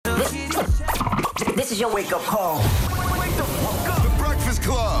This is your wake-up call. Wake the fuck up. The Breakfast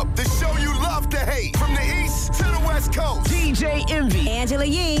Club, the show you love to hate. From the East to the West Coast. DJ Envy. Angela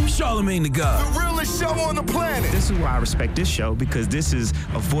Yee. Charlamagne the God. The realest show on the planet. This is why I respect this show, because this is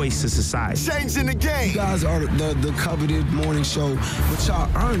a voice to society. Changing the game. You guys are the coveted morning show, but y'all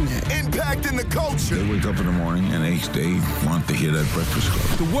earn that. Impacting the culture. They wake up in the morning and they want to hear that Breakfast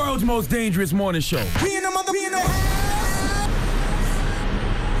Club. The world's most dangerous morning show. We in the mother.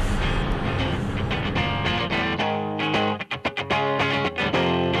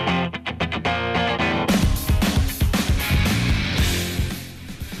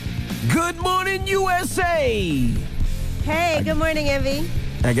 Good morning, USA. Hey, good morning, Envy.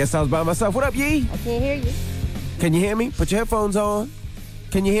 I guess I was by myself. What up, Yee? I can't hear you. Can you hear me? Put your headphones on.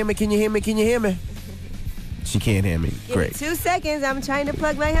 Can you hear me? Can you hear me? Can you hear me? She can't hear me. Give Great. me 2 seconds. I'm trying to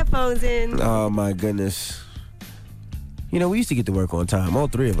plug my headphones in. Oh, my goodness. You know, we used to get to work on time, all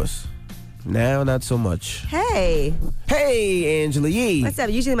three of us. Now, not so much. Hey. Hey, Angela Yee. What's up?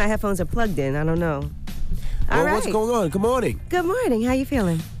 Usually my headphones are plugged in. I don't know. All right. What's going on? Good morning. Good morning. How you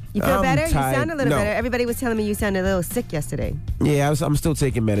feeling? You feel I'm better? tired. You sound a little No. better. Everybody was telling me you sounded a little sick yesterday. Yeah, I'm still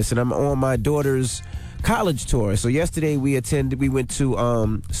taking medicine. I'm on my daughter's college tour. So yesterday we went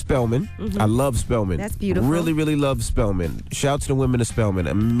to Spelman. I love Spelman. That's beautiful. Really, really love Spelman. Shout out to the women of Spelman.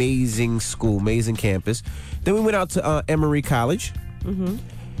 Amazing school, amazing campus. Then we went out to Emory College.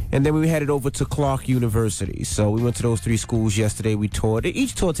 And then we headed over to Clark University. So we went to those three schools yesterday. We toured.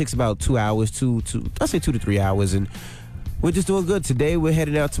 Each tour takes about 2 hours, I'll say 2 to 3 hours. And we're just doing good. Today we're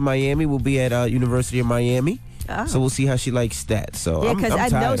heading out to Miami. We'll be at University of Miami. Oh. So we'll see how she likes that. So Yeah, I'm because I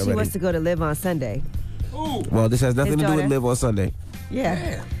tired know she already. wants to go to Live on Sunday. Well, this has nothing His to do with daughter. Live on Sunday.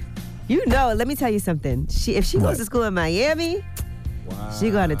 Yeah. You know, let me tell you something. If she What? goes to school in Miami,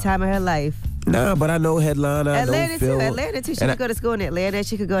 she going to time of her life. Nah, but I know Headliner. I Atlanta know too. Phil. Atlanta too. She And could go to school in Atlanta.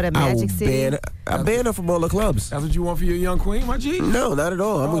 She could go to I Magic will City. I ban her from all the clubs. That's what you want for your young queen, my G? No, not at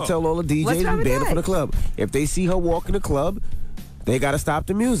all. I'm going to tell all the DJs What's to wrong with ban her that? from the club. If they see her walk in the club, they got to stop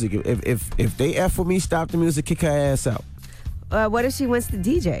the music. If they F with me, stop the music, kick her ass out. What if she wants to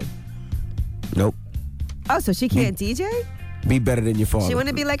DJ? Nope. Oh, so she can't DJ? Be better than your father. She want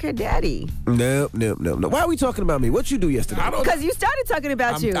to be like her daddy. Nope. Why are we talking about me? What you do yesterday? Because you started talking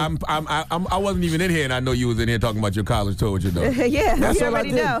about you. I wasn't even in here, and I know you was in here talking about your college tour with your daughter. Yeah, That's we all I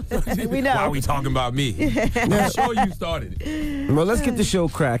already did. know. We know. Why are we talking about me? I'm sure you started it. Well, let's get the show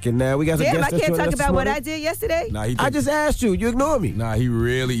cracking now. We got a Damn, guest I that's can't joining talk us about this what morning. I did yesterday. Nah, I just asked you. You ignore me. Nah, he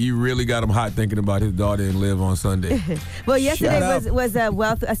really got him hot thinking about his daughter and Live on Sunday. Well, yesterday Shut was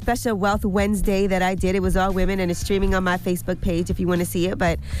a special Wealth Wednesday that I did. It was all women, and it's streaming on my Facebook page if you want to see it.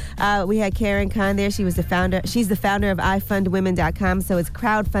 But we had Karen Khan there. She's the founder of iFundWomen.com. So it's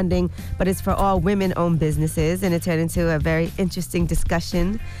crowdfunding, but it's for all women-owned businesses. And it turned into a very interesting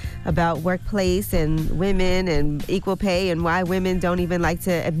discussion about workplace and women and equal pay and why women don't even like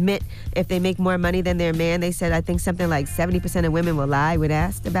to admit if they make more money than their man. They said, I think something like 70% of women will lie when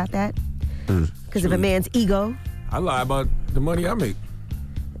asked about that because of a man's ego. I lie about the money I make.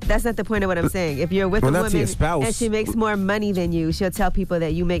 That's not the point of what I'm saying. If you're with Well, a not to your woman spouse. and she makes more money than you, she'll tell people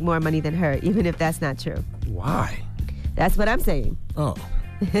that you make more money than her, even if that's not true. Why? That's what I'm saying. Oh,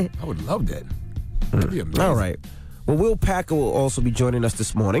 I would love that. That'd be amazing. All right. Well, Will Packer will also be joining us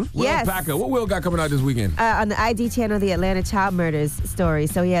this morning. Will Yes. Packer, what Will got coming out this weekend? On the ID channel, the Atlanta child murders story.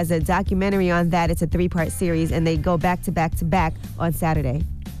 So he has a documentary on that. It's a 3-part series, and they go back to back to back on Saturday.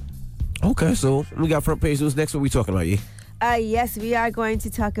 Okay, so we got front page news. Next, what we talking about, Yee? Yes, we are going to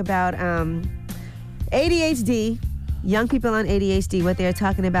talk about ADHD, young people on ADHD, what they're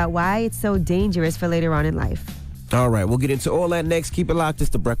talking about, why it's so dangerous for later on in life. All right, we'll get into all that next. Keep it locked. It's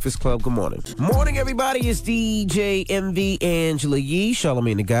The Breakfast Club. Good morning. Morning, everybody. It's DJ MV, Angela Yee,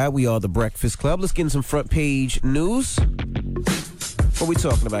 Charlamagne the God. We are The Breakfast Club. Let's get in some front page news. What we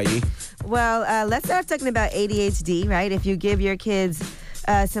talking about, Yee? Well, let's start talking about ADHD, right? If you give your kids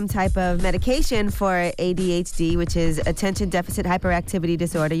some type of medication for ADHD, which is attention deficit hyperactivity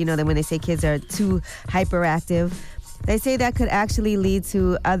disorder, you know that when they say kids are too hyperactive, they say that could actually lead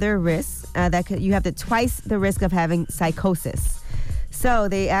to other risks. You have twice the risk of having psychosis. So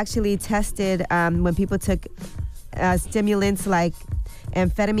they actually tested when people took stimulants like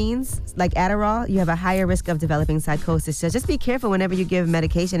amphetamines, like Adderall, you have a higher risk of developing psychosis. So just be careful whenever you give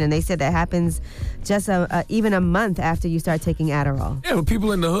medication. And they said that happens just even a month after you start taking Adderall. Yeah, but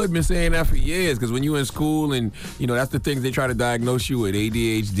people in the hood been saying that for years, because when you in school and, you know, that's the things they try to diagnose you with,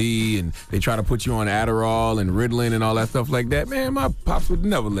 ADHD, and they try to put you on Adderall and Ritalin and all that stuff like that. Man, my pops would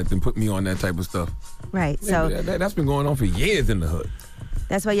never let them put me on that type of stuff. Right. So that's been going on for years in the hood.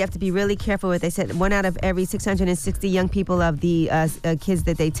 That's why you have to be really careful with. They said 1 out of every 660 young people of the kids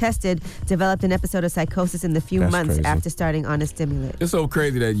that they tested developed an episode of psychosis in the few That's months crazy. after starting on a stimulant. It's so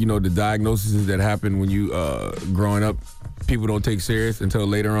crazy that, you know, the diagnoses that happen when you growing up, people don't take serious until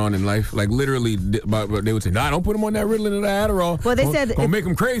later on in life. Like literally, they would say, "Nah, don't put them on that Ritalin or that Adderall. Well, they said gonna make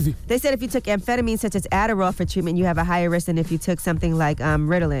them crazy." They said if you took amphetamine such as Adderall for treatment, you have a higher risk than if you took something like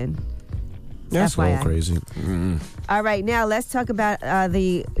Ritalin. That's a FYI. little crazy. All right, now let's talk about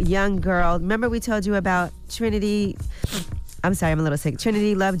the young girl. Remember we told you about Trinity. I'm sorry, I'm a little sick.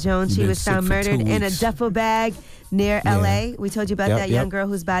 Trinity Love Jones. She Been was sick found for 2 murdered in a weeks. duffel bag near Yeah. L.A. We told you about Yep, that young yep. girl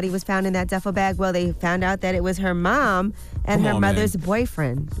whose body was found in that duffel bag. Well, they found out that it was her mom and Come her on, man. mother's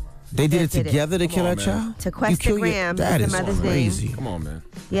boyfriend. They did That it did it. together to Come kill on, that man. child? Tequesta You kill your- Graham That is is the mother's crazy. name. Come on, man.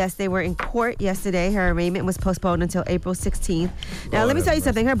 Yes, they were in court yesterday. Her arraignment was postponed until April 16th. Now, Lord let me have tell you mercy.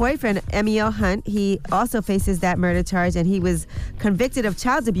 something. Her boyfriend, Emiel Hunt, he also faces that murder charge, and he was convicted of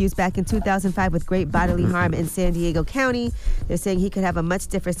child abuse back in 2005 with great bodily harm in San Diego County. They're saying he could have a much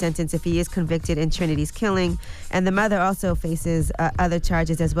different sentence if he is convicted in Trinity's killing. And the mother also faces other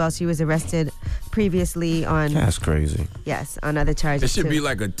charges as well. She was arrested previously on, That's crazy. yes, on other charges It should too. be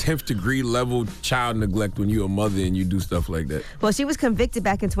like a 10th degree level child neglect when you're a mother and you do stuff like that. Well, she was convicted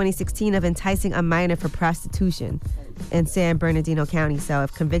back in 2016 of enticing a minor for prostitution in San Bernardino County. So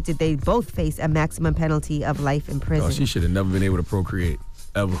if convicted, they both face a maximum penalty of life in prison. Oh, she should have never been able to procreate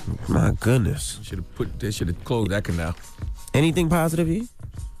ever. My goodness. They should have closed that canal. Anything positive here?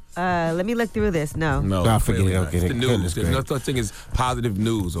 Let me look through this. No. No, I forget clearly it. not. Okay, It's the goodness news. There's no gracious. such thing as positive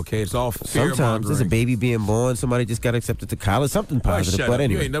news. Okay, it's all fear Sometimes there's a baby being born, somebody just got accepted to college, something positive. Shut But up. You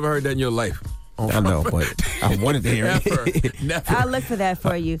anyway, ain't never heard that in your life. I know, but I wanted to hear Never, it. never. I'll look for that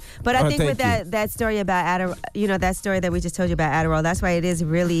for you. But I Oh, think with thank that story about Adderall, that story that we just told you about Adderall, that's why it is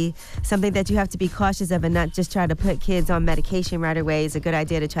really something that you have to be cautious of and not just try to put kids on medication right away. It's a good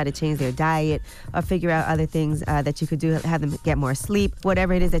idea to try to change their diet or figure out other things that you could do, have them get more sleep,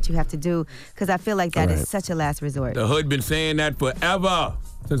 whatever it is that you have to do, because I feel like that is Right. such a last resort. The hood been saying that forever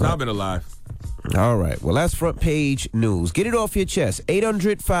since I've been alive. All right. Well, that's front page news. Get it off your chest.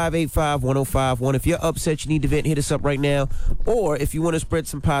 800-585-1051. If you're upset, you need to vent, hit us up right now. Or if you want to spread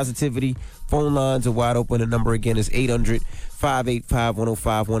some positivity, phone lines are wide open. The number again is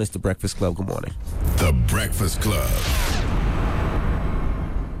 800-585-1051. It's The Breakfast Club. Good morning. The Breakfast Club.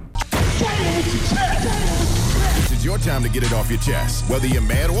 This is your time to get it off your chest, whether you're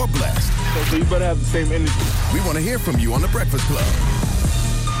mad or blessed. So you better have the same energy. We want to hear from you on The Breakfast Club.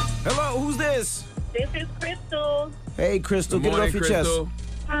 Hello, who's this? This is Crystal. Hey, Crystal. Good Get morning, it off your Crystal.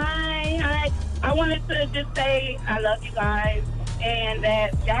 chest. Hi. I wanted to just say I love you guys and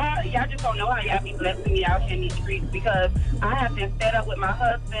that y'all just don't know how y'all be blessing me out here in these streets because I have been fed up with my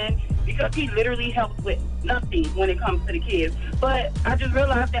husband because he literally helps with nothing when it comes to the kids. But I just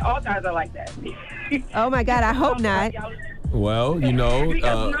realized that all guys are like that. Oh, my God. I hope not. Well,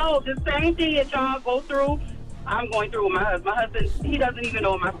 because no, the same thing that y'all go through, I'm going through with my husband. My husband, he doesn't even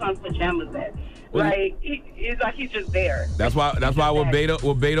know where my son's pajamas at. Well, Like, it's like he's just there. that's why what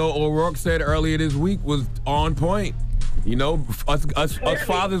Beto O'Rourke said earlier this week was on point. You know, us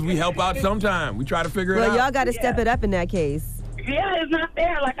fathers, we help out sometime. We try to figure it Well, out. y'all got to step it up in that case. Yeah, it's not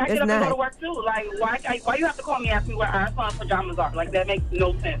fair. Like, I It's get up and go not. to work, too. Like, why you have to call me and ask me where our son's pajamas are? Like, that makes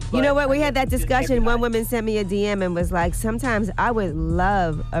no sense. You know But what? We had that just discussion. everybody. One woman sent me a DM and was like, sometimes I would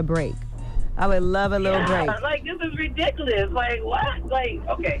love a break. I would love a little break. Like, this is ridiculous. Like, what? Like,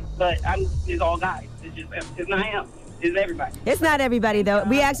 okay, but it's all guys. It's not him. It's everybody. It's not everybody, though.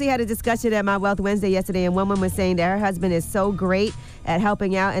 We actually had a discussion at My Wealth Wednesday yesterday, and one woman was saying that her husband is so great at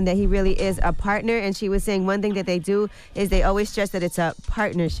helping out and that he really is a partner. And she was saying one thing that they do is they always stress that it's a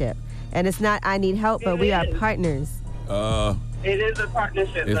partnership. And it's not, I need help, but we are partners. It is a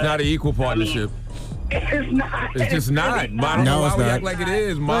partnership. It's but, not an equal partnership. It's not. It's just not. I don't know No, why it's we not. act like it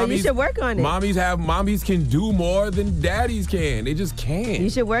is. Well, you should work on it. Mommies can do more than daddies can. They just can't. You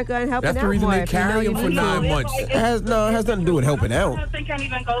should work on helping That's the out reason more. they if you know carry you him for need to. 9 months. It has nothing to do with helping out. My husband can't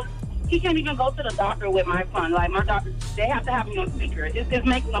even go. He can't even go to the doctor with my son. Like, my doctor, they have to have me on speaker. It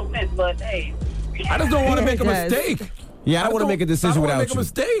makes no sense, but hey. I just don't want to make a It does. mistake. Yeah, I don't want to make a decision I without don't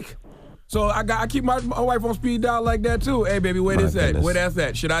want to make a mistake. So I keep my wife on speed dial like that too. Hey baby, where My this at? goodness. Where that's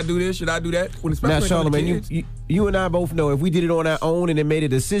at? Should I do this? Should I do that? When Now, especially when it comes to Charlamagne, kids, you and I both know if we did it on our own and then made a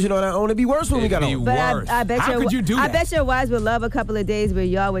decision on our own, it'd be worse when we got It'd be on. But worse. I bet How could you do I that? bet your wives would love a couple of days where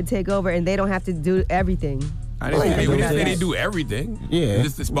y'all would take over and they don't have to do everything. I didn't Yeah, say we didn't say that. they do everything. Yeah.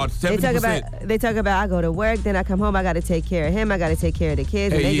 It's about They 70%. talk about I go to work, then I come home, I got to take care of him, I got to take care of the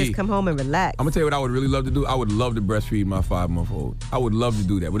kids, and Hey, they Yee. just come home and relax. I'm gonna tell you what I would really love to do. I would love to breastfeed my 5-month-old. I would love to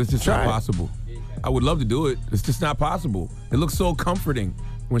do that, but it's just Try not it. possible. I would love to do it. It's just not possible. It looks so comforting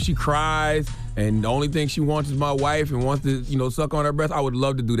when she cries and the only thing she wants is my wife and wants to, suck on her breast. I would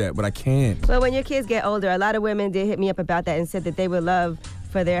love to do that, but I can't. Well, when your kids get older, a lot of women did hit me up about that and said that they would love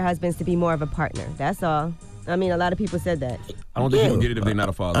for their husbands to be more of a partner. That's all. I mean, a lot of people said that. I don't think you can get it if they're not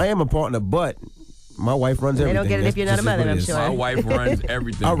a father. I am a partner, but my wife runs everything. They don't get it if you're not a mother, I'm sure. My wife runs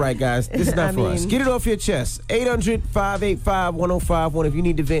everything. All right, guys, this is not for us. Get it off your chest. 800-585-1051. If you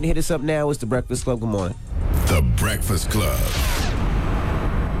need to vent, hit us up now. It's The Breakfast Club. Good morning. The Breakfast Club.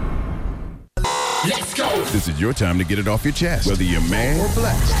 Let's go. This is your time to get it off your chest, whether you're man or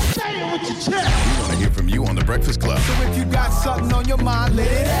black. Say it with your chest. We want to hear from you on The Breakfast Club. So if you got something on your mind,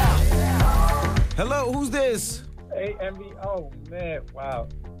 let it out. Hello, who's this? Hey, Envy. Oh, man. Wow.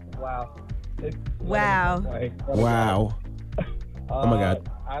 Wow. Wow. Oh, my God.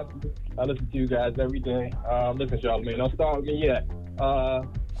 I listen to you guys every day. Listen, Charlamagne, don't start with me yet. I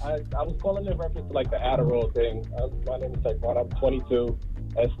was calling in reference to, the Adderall thing. My name is Taekwon. I'm 22.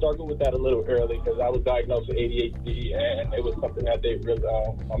 I struggled with that a little early because I was diagnosed with ADHD, and it was something that they really,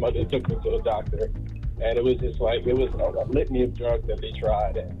 my mother took me to a doctor. And it was just it was a litany of drugs that they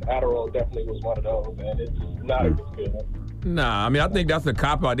tried, and Adderall definitely was one of those, and it's not a good feeling. Nah, I mean, I think that's a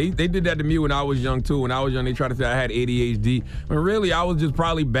cop-out. They did that to me when I was young, too. When I was young, they tried to say I had ADHD. But really, I was just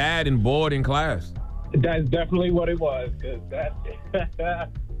probably bad and bored in class. That's definitely what it was, because that...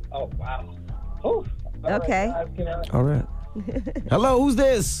 oh, wow. Oof. Okay. All right. Hello, who's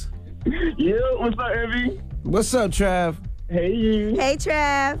this? Yeah, what's up, Envy? What's up, Trav? Hey. Hey,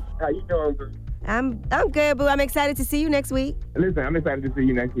 Trav. How you doing, bro? I'm good, boo. I'm excited to see you next week. Listen, I'm excited to see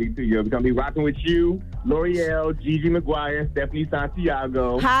you next week, too. We're going to be rocking with you, L'Oreal, Gigi McGuire, Stephanie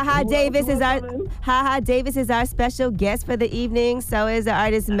Santiago. Ha Davis is our special guest for the evening. So is the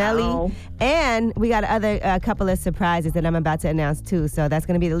artist Melly. And we got a couple of surprises that I'm about to announce, too. So that's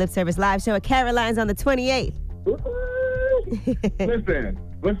going to be the Lip Service Live show at Caroline's on the 28th. Listen,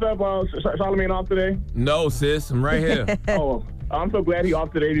 what's up, Charlamagne off today? No, sis, I'm right here. Oh, I'm so glad he's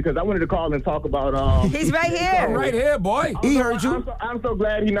off today because I wanted to call and talk about... He's right here. I'm right here, boy. He heard you. I'm so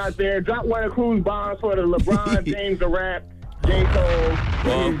glad he's not there. Drop one of Cruz bombs for the LeBron James the Rap, J. Cole,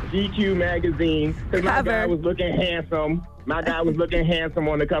 his GQ magazine. Because my guy was looking handsome. My guy was looking handsome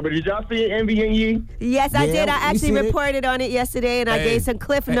on the cover. Did y'all see it, Envy and Yee? Yes, I did. I actually reported on it yesterday, and I gave some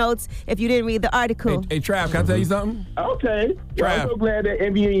cliff notes if you didn't read the article. Hey, Trav, can I tell you something? Okay. Well, I'm so glad that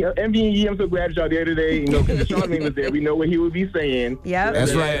Envy and Yee, I'm so glad that y'all there today. Because Charlamagne was there. We know what he would be saying. Yep.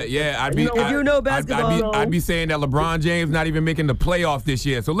 That's right. Yeah, I'd be... If you know basketball. I'd be saying that LeBron James not even making the playoffs this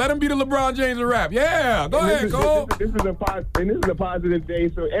year. So let him be the LeBron James of rap. Yeah, go ahead, Cole. This is a positive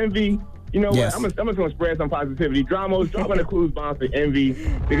day. So Envy... You know what? I'm just going to spread some positivity. Dramos, dropping a Clues bomb for Envy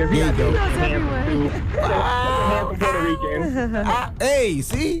because he got the handsome Puerto Rican. Hey,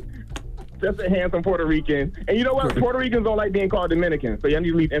 see? Just a handsome Puerto Rican. And you know what? Puerto Ricans don't like being called Dominicans, so y'all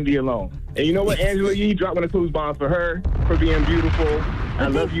need to leave Envy alone. And you know what? Angela Yee, dropping a Clues bomb for her, for being beautiful. I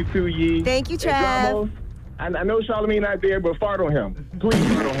love you too, Yee. Thank you, Trav. I know Charlamagne not there, but fart on him. Please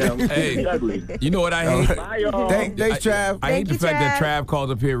fart on him. Hey, he's ugly. You know what I hate? Bye, y'all. Thanks, Trav. I hate the fact that Trav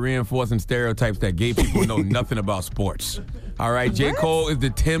calls up here reinforcing stereotypes that gay people know nothing about sports. All right, J. Cole is the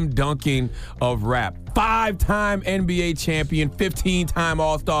Tim Duncan of rap. 5-time NBA champion, 15-time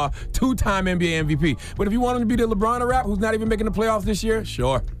All-Star, 2-time NBA MVP. But if you want him to be the LeBron of rap, who's not even making the playoffs this year,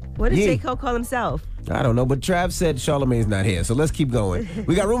 sure. What did J. Cole call himself? I don't know, but Trav said Charlamagne's not here, so let's keep going.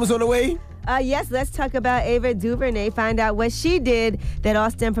 We got rumors on the way? Yes, let's talk about Ava DuVernay. Find out what she did that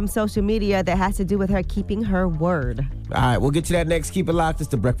all stemmed from social media that has to do with her keeping her word. All right, we'll get to that next. Keep it locked. It's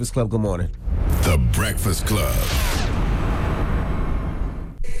The Breakfast Club. Good morning. The Breakfast Club.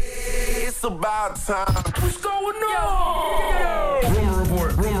 It's about time. What's going on?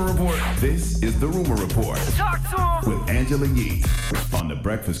 Rumor report. This is the Rumor Report. Talk to him. With Angela Yee on The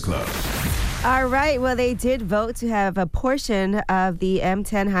Breakfast Club. All right, well, they did vote to have a portion of the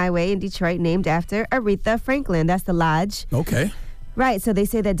M10 highway in Detroit named after Aretha Franklin. That's the Lodge. Okay. Right, so they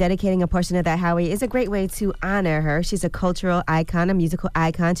say that dedicating a portion of that highway is a great way to honor her. She's a cultural icon, a musical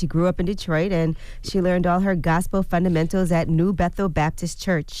icon. She grew up in Detroit, and she learned all her gospel fundamentals at New Bethel Baptist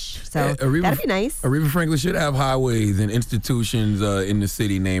Church. So that'd be nice. Aretha Franklin should have highways and institutions in the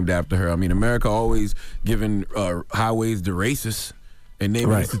city named after her. I mean, America always given highways to racists. And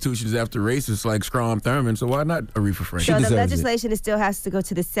naming institutions after racists like Strom Thurmond, so why not Aretha Franklin? So the legislation still has to go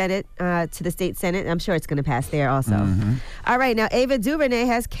to the Senate, to the state Senate. I'm sure it's going to pass there also. Mm-hmm. All right, now Ava DuVernay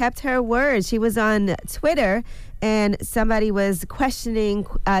has kept her word. She was on Twitter, and somebody was questioning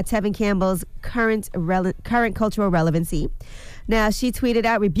Tevin Campbell's current cultural relevancy. Now, she tweeted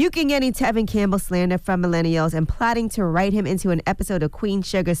out, rebuking any Tevin Campbell slander from millennials and plotting to write him into an episode of Queen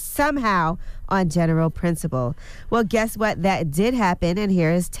Sugar somehow on general principle. Well, guess what? That did happen, and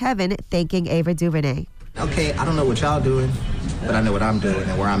here is Tevin thanking Ava DuVernay. Okay, I don't know what y'all doing, but I know what I'm doing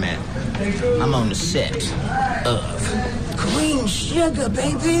and where I'm at. I'm on the set of Queen Sugar,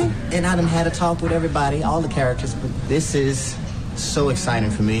 baby. And I done had a talk with everybody, all the characters, but this is so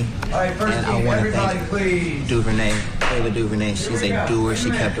exciting for me. All right, first and I want to thank DuVernay, Ava DuVernay. She's a doer. She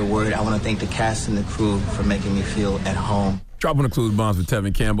kept her word. I want to thank the cast and the crew for making me feel at home. Dropping the clues bombs with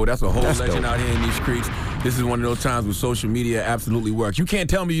Tevin Campbell. That's a whole That's legend dope. out here in these streets. This is one of those times where social media absolutely works. You can't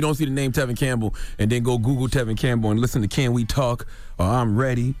tell me you don't see the name Tevin Campbell and then go Google Tevin Campbell and listen to Can We Talk or I'm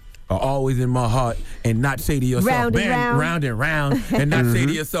Ready or Always in My Heart and not say to yourself, Round and man, round. round and round, and not say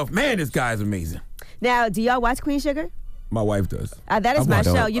to yourself, man, this guy's amazing. Now, do y'all watch Queen Sugar? My wife does. That is I my watch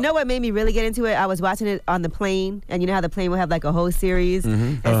show. it. You know what made me really get into it? I was watching it on the plane, and you know how the plane will have like a whole series?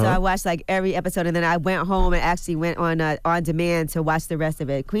 And so I watched like every episode, and then I went home and actually went on demand to watch the rest of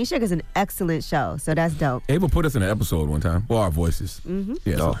it. Queen Sugar is an excellent show, so that's dope. Ava put us in an episode one time. Well, our voices.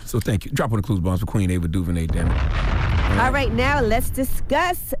 Yeah, so thank you. Dropping the clues bombs for Queen Ava DuVernay, damn it. All right, now let's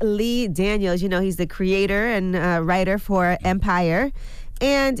discuss Lee Daniels. You know, he's the creator and writer for Empire.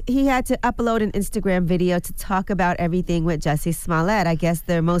 And he had to upload an Instagram video to talk about everything with Jussie Smollett. I guess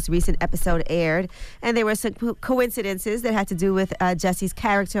their most recent episode aired, and there were some coincidences that had to do with Jussie's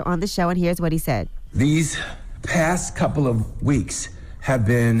character on the show, and here's what he said. These past couple of weeks have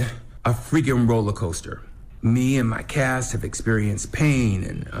been a freaking roller coaster. Me and my cast have experienced pain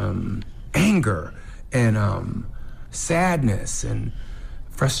and anger and sadness and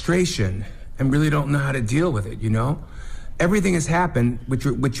frustration and really don't know how to deal with it, you know? Everything has happened,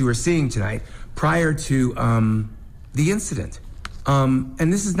 which you were seeing tonight, prior to the incident.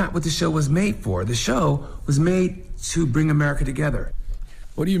 And this is not what the show was made for. The show was made to bring America together.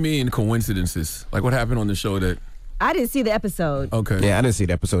 What do you mean coincidences? Like what happened on the show that... I didn't see the episode. Okay. Yeah, I didn't see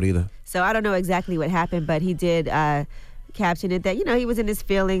the episode either. So I don't know exactly what happened, but he did caption it that, you know, he was in his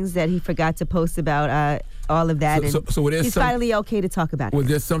feelings, that he forgot to post about all of that. So he's finally okay to talk about it. Was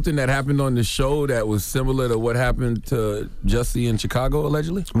there something that happened on the show that was similar to what happened to Jussie in Chicago,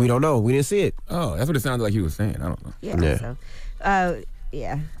 allegedly? We don't know. We didn't see it. Oh, that's what it sounded like he was saying. I don't know.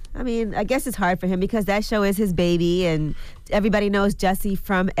 Yeah. I mean, I guess it's hard for him because that show is his baby, and everybody knows Jussie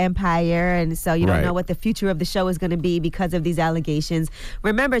from Empire, and so you don't know what the future of the show is going to be because of these allegations.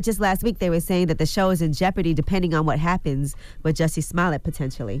 Remember, just last week they were saying that the show is in jeopardy depending on what happens with Jussie Smollett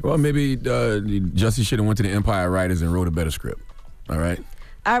potentially. Well, maybe Jussie should have went to the Empire writers and wrote a better script. All right.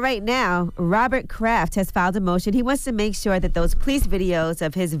 All right, now, Robert Kraft has filed a motion. He wants to make sure that those police videos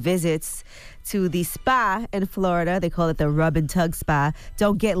of his visits to the spa in Florida, they call it the Rub and Tug Spa,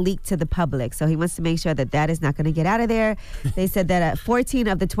 don't get leaked to the public. So he wants to make sure that that is not going to get out of there. They said that 14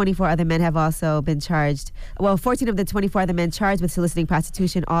 of the 24 other men have also been charged. Well, 14 of the 24 other men charged with soliciting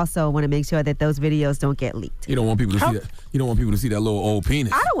prostitution also want to make sure that those videos don't get leaked. You don't want people to see that. You don't want people to see that little old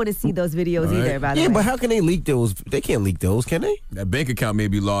penis. I don't want to see those videos either, by the way. Yeah, but how can they leak those? They can't leak those, can they? That bank account may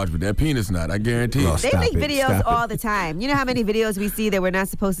be large, but that penis not. I guarantee you. They leak videos all the time. You know how many videos we see that we're not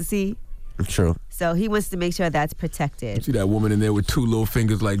supposed to see? True. So he wants to make sure that's protected. You see that woman in there with two little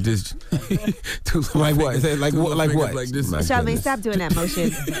fingers like this? Two little like what? fingers, Like what? Like what? Like this. Charlamagne, stop doing that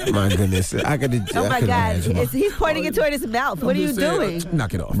motion. My goodness. I could. Oh my God. He's pointing it toward his mouth. What are you doing?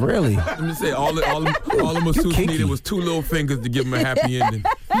 Knock it off. Really? Let me say all the masseuse needed was two little fingers to give him a happy ending.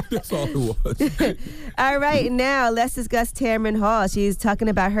 That's all it was. All right, now let's discuss Tamron Hall. She's talking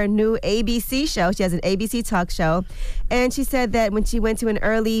about her new ABC show. She has an ABC talk show. And she said that when she went to an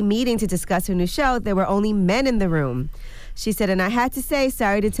early meeting to discuss her new show, there were only men in the room. She said, and I had to say,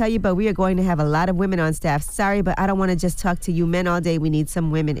 sorry to tell you, but we are going to have a lot of women on staff. Sorry, but I don't want to just talk to you men all day. We need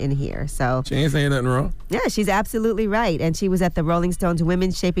some women in here. So she ain't saying nothing wrong. Yeah, she's absolutely right. And she was at the Rolling Stones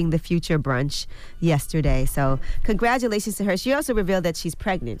Women Shaping the Future brunch yesterday. So congratulations to her. She also revealed that she's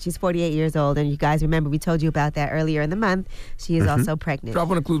pregnant. She's 48 years old. And you guys remember we told you about that earlier in the month. She is also pregnant. Drop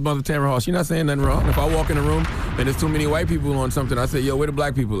on the clues bombs with Tamron Hall. She's not saying nothing wrong. If I walk in the room and there's too many white people on something, I say, yo, where the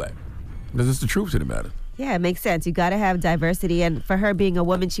black people at? Because it's the truth to the matter. Yeah, it makes sense. You got to have diversity. And for her being a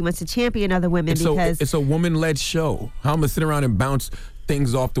woman, she wants to champion other women because it's a woman-led show. How I'm going to sit around and bounce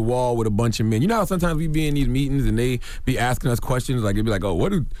things off the wall with a bunch of men. You know how sometimes we be in these meetings and they be asking us questions, like they'd be like, oh,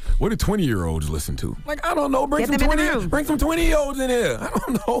 what do 20-year-olds listen to? Like, I don't know. Bring some 20-year-olds in here. I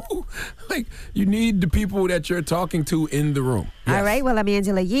don't know. Like, you need the people that you're talking to in the room. Yes. All right. Well, I'm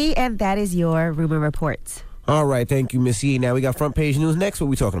Angela Yee, and that is your Rumor Report. All right. Thank you, Miss Yee. Now we got front page news next. What are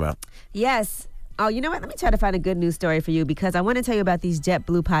we talking about? Yes. Oh, you know what? Let me try to find a good news story for you because I want to tell you about these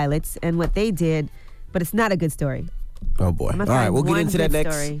JetBlue pilots and what they did, but it's not a good story. Oh, boy. All I'm right, we'll get one into that good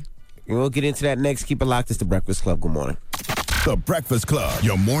next. story. We'll get into that next. Keep it locked. It's The Breakfast Club. Good morning. The Breakfast Club.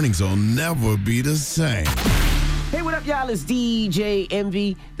 Your mornings will never be the same. Hey, what up, y'all? It's DJ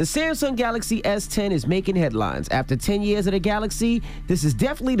Envy. The Samsung Galaxy S10 is making headlines. After 10 years of the Galaxy, this is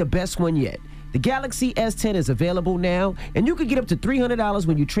definitely the best one yet. The Galaxy S10 is available now, and you can get up to $300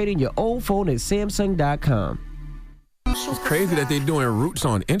 when you trade in your old phone at Samsung.com. It's crazy that they're doing roots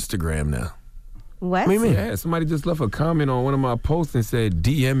on Instagram now. What? What do you mean? Yeah, somebody just left a comment on one of my posts and said,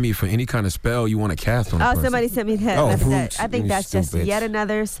 DM me for any kind of spell you want to cast on a person. Somebody sent me that. Oh, message. Roots, I think you that's just stupid. yet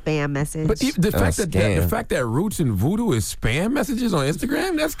another spam message. But the fact that Roots and Voodoo is spam messages on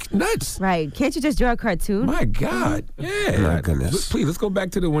Instagram, that's nuts. Right. Can't you just draw a cartoon? My God. Yeah. My goodness. Please, let's go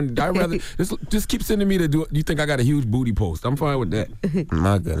back to the one. I'd rather just keep sending me to do. You think I got a huge booty post? I'm fine with that.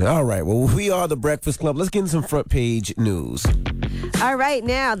 My goodness. All right. Well, we are The Breakfast Club. Let's get into some front page news. All right,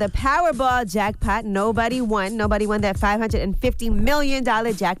 now the Powerball jackpot. Nobody won that $550 million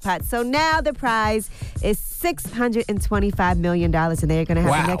jackpot. So now the prize is $625 million, and they're going to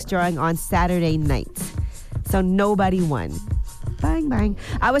have the next drawing on Saturday night. So nobody won. Bang, bang.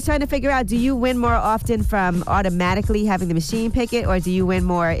 I was trying to figure out, do you win more often from automatically having the machine pick it, or do you win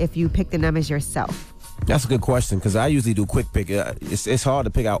more if you pick the numbers yourself? That's a good question, because I usually do quick pick. It's hard to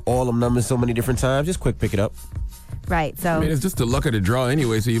pick out all them numbers so many different times. Just quick pick it up. Right, so... I mean, it's just the luck of the draw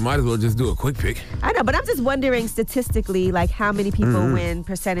anyway, so you might as well just do a quick pick. I know, but I'm just wondering statistically, like how many people win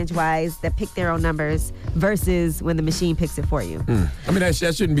percentage-wise that pick their own numbers versus when the machine picks it for you. I mean, that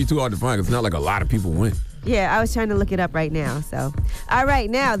shouldn't be too hard to find. It's not like a lot of people win. Yeah, I was trying to look it up right now. So, all right,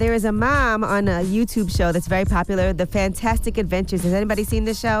 now there is a mom on a YouTube show that's very popular, The Fantastic Adventures. Has anybody seen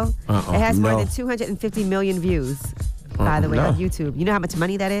this show? It has more than 250 million views, by the way, on YouTube. You know how much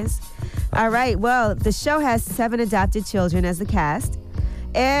money that is? All right, well, the show has 7 adopted children as the cast.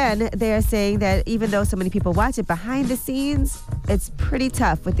 And they're saying that even though so many people watch it, behind the scenes, it's pretty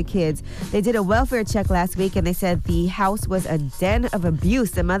tough with the kids. They did a welfare check last week, and they said the house was a den of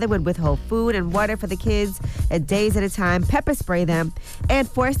abuse. The mother would withhold food and water for the kids at days at a time, pepper spray them, and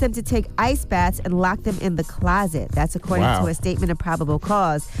force them to take ice baths and lock them in the closet. That's according to a statement of probable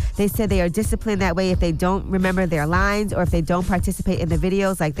cause. They said they are disciplined that way if they don't remember their lines or if they don't participate in the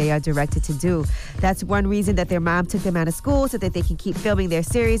videos like they are directed to do. That's one reason that their mom took them out of school, so that they can keep filming their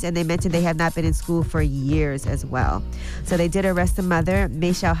series, and they mentioned they have not been in school for years as well. So they did arrest the mother,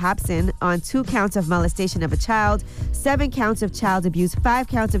 Michelle Hobson, on 2 counts of molestation of a child, 7 counts of child abuse, 5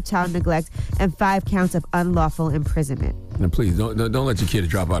 counts of child neglect, and 5 counts of unlawful imprisonment. Now, please, don't let your kids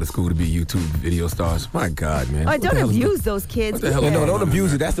drop out of school to be YouTube video stars. My God, man. Oh, don't abuse those kids. What the hell? No, don't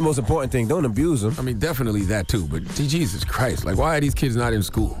abuse it. That's the most important thing. Don't abuse them. I mean, definitely that too, but Jesus Christ, like, why are these kids not in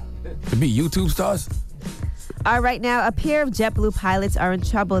school? To be YouTube stars? All right, now, a pair of JetBlue pilots are in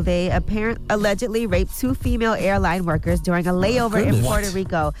trouble. They allegedly raped 2 female airline workers during a layover in Puerto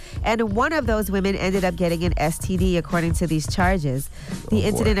Rico. And one of those women ended up getting an STD, according to these charges. The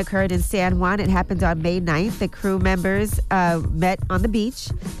incident occurred in San Juan. It happened on May 9th. The crew members met on the beach.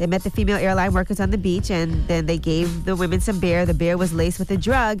 They met the female airline workers on the beach, and then they gave the women some beer. The beer was laced with a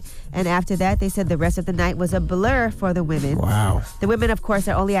drug. And after that, they said the rest of the night was a blur for the women. Wow. The women, of course,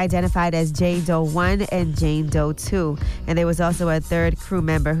 are only identified as Jane Doe 1 and Jane Doe 2. And there was also a third crew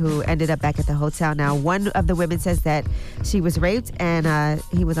member who ended up back at the hotel. Now, one of the women says that she was raped and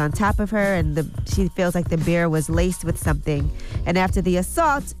he was on top of her, and she feels like the beer was laced with something. And after the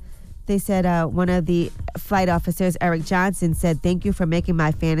assault, they said one of the flight officers, Eric Johnson, said, "Thank you for making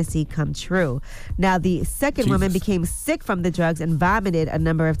my fantasy come true." Now, the second woman became sick from the drugs and vomited a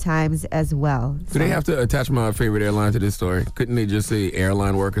number of times as well. Do they have to attach my favorite airline to this story? Couldn't they just say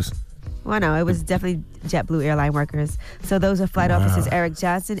airline workers? Well, no, it was definitely JetBlue airline workers. So those are flight officers Eric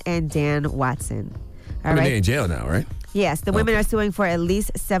Johnson and Dan Watson. All right. They're in jail now, right? Yes, the women are suing for at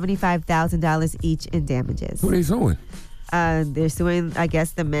least $75,000 each in damages. Who are they suing? They're suing, I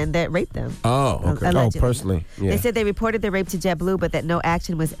guess, the men that raped them. Oh, okay. Allegedly. Personally. Yeah. They said they reported the rape to JetBlue, but that no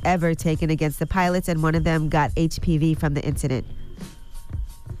action was ever taken against the pilots, and one of them got HPV from the incident.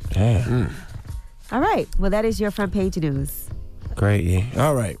 All right. Well, that is your front page news. Great. Yeah.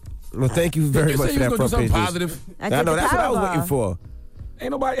 All right. Well, thank you very much for that front page news. Positive. I know, that's what I was waiting for.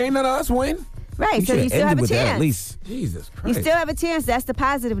 Ain't none of us win. Right, so you still have a chance. At least. Jesus Christ. You still have a chance. That's the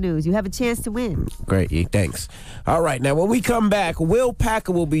positive news. You have a chance to win. Great, yeah, thanks. All right, now when we come back, Will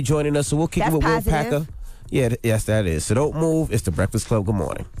Packer will be joining us, so we'll kick it with positive. Will Packer. Yeah, yes, that is. So don't move. It's the Breakfast Club. Good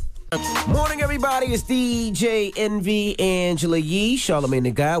morning. Morning, everybody. It's DJ Envy, Angela Yee, Charlamagne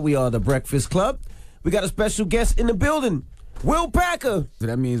the Guy. We are the Breakfast Club. We got a special guest in the building. Will Packer. So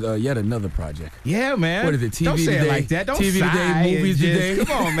that means yet another project. Yeah, man. What is it? TV Don't say today? it like that. Don't TV sigh today, movies and today.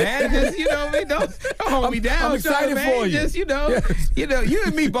 Come on, man. Just, you know what I mean? Don't hold me down. I'm excited man. for you. Just, you know, you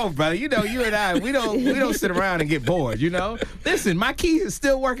and me both, brother. You know, you and I, we don't sit around and get bored. You know. Listen, my key is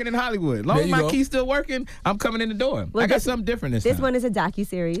still working in Hollywood. As long as my key's still working, I'm coming in the door. Well, I got something different this time. This one is a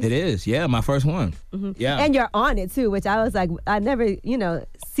docuseries. It is, yeah, my first one. Mm-hmm. Yeah. And you're on it too, which I was like, I never,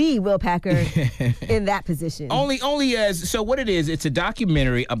 see Will Packer in that position. Only as, so what it is, it's a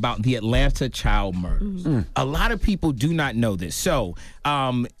documentary about the Atlanta child murders. Mm-hmm. A lot of people do not know this. So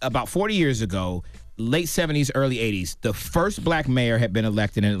about 40 years ago, late 70s, early 80s, the first black mayor had been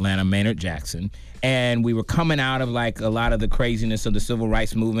elected in Atlanta, Maynard Jackson. And we were coming out of like a lot of the craziness of the civil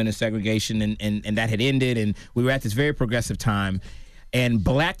rights movement and segregation, and that had ended. And we were at this very progressive time. And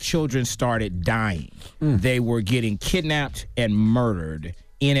black children started dying. They were getting kidnapped and murdered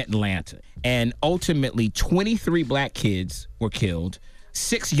in Atlanta. And ultimately, 23 black kids were killed,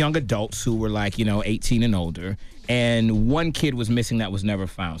 6 young adults who were like, 18 and older, and 1 kid was missing that was never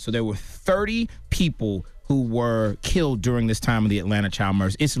found. So there were 30 people who were killed during this time of the Atlanta child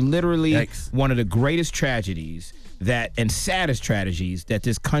murders. It's literally one of the greatest tragedies and saddest tragedies that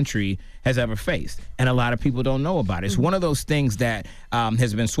this country has ever faced. And a lot of people don't know about it. It's one of those things that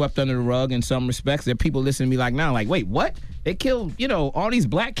has been swept under the rug in some respects. There are people listening to me like now, like, wait, what? They killed, all these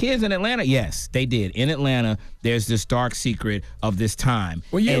black kids in Atlanta? Yes, they did. In Atlanta, there's this dark secret of this time.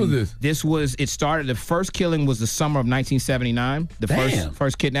 What year was this? The first killing was the summer of 1979, the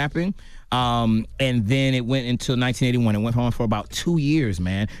first kidnapping. And then it went until 1981. It went on for about 2 years,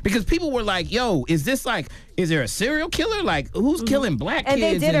 man. Because people were like, yo, is there a serial killer? Like, who's killing black kids? And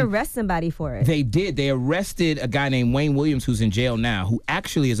they did arrest somebody for it. They did. They arrested a guy named Wayne Williams, who's in jail now, who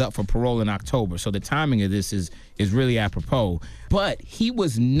actually is up for parole in October. So the timing of this is really apropos. But he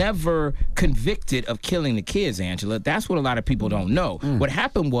was never convicted of killing the kids, Angela. That's what a lot of people don't know. What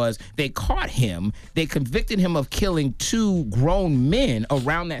happened was they caught him. They convicted him of killing 2 grown men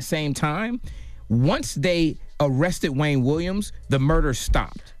around that same time. Once they arrested Wayne Williams, the murder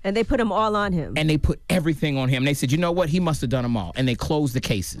stopped. And they put them all on him. And they put everything on him. They said, you know what? He must have done them all. And they closed the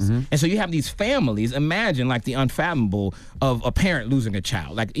cases. And so you have these families, imagine like the unfathomable of a parent losing a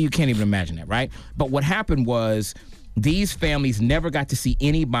child. Like, you can't even imagine that, right? But what happened was these families never got to see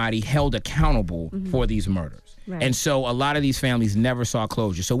anybody held accountable for these murders. Right. And so a lot of these families never saw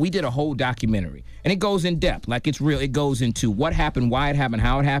closure. So we did a whole documentary, and it goes in depth. Like, it's real. It goes into what happened, why it happened,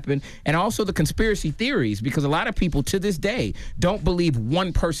 how it happened, and also the conspiracy theories, because a lot of people to this day don't believe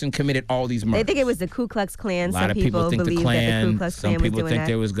one person committed all these murders. They think it was the Ku Klux Klan. A lot of people think the Klan. That the Ku Klux Klan some people was doing think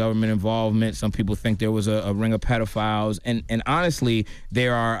there was government involvement. Some people think there was a ring of pedophiles. And honestly,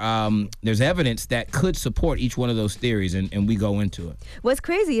 there's evidence that could support each one of those theories, and we go into it. What's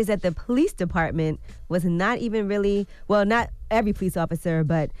crazy is that the police department was not even really, well, not every police officer,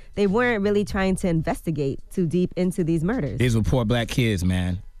 but they weren't really trying to investigate too deep into these murders. These were poor black kids,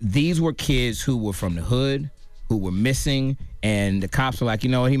 man. These were kids who were from the hood, who were missing, and the cops were like, he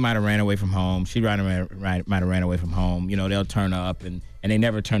might have ran away from home. She might have ran away from home. They'll turn up, and they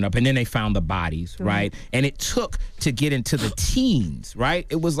never turned up. And then they found the bodies, right? And it took to get into the teens, right?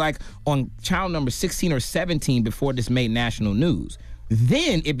 It was like on child number 16 or 17 before this made national news.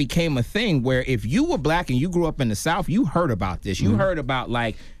 Then it became a thing where if you were black and you grew up in the South, you heard about this. You heard about,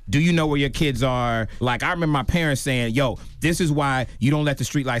 like, do you know where your kids are? Like, I remember my parents saying, yo, this is why you don't let the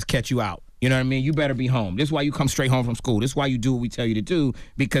streetlights catch you out. You know what I mean? You better be home. This is why you come straight home from school. This is why you do what we tell you to do,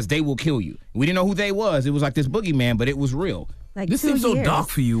 because they will kill you. We didn't know who they was. It was like this boogeyman, but it was real. Like, this seems so dark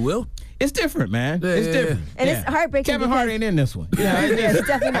for you, Will. It's different, man. It's different. And it's heartbreaking. Kevin Hart ain't in this one. It's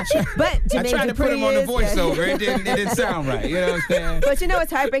definitely not. But I tried to put him on the voiceover. It didn't sound right. You know what I'm saying? But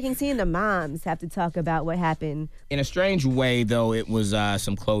it's heartbreaking seeing the moms have to talk about what happened. In a strange way, though, it was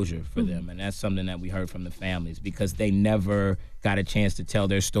some closure for them. And that's something that we heard from the families, because they never got a chance to tell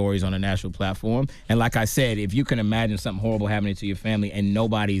their stories on a national platform. And like I said, if you can imagine something horrible happening to your family and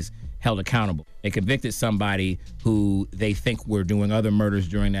nobody's held accountable. They convicted somebody who they think were doing other murders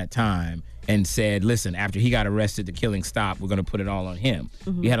during that time and said, listen, after he got arrested, the killing stopped. We're going to put it all on him.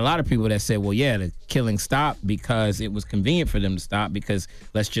 You had a lot of people that said, well, yeah, the killing stopped because it was convenient for them to stop, because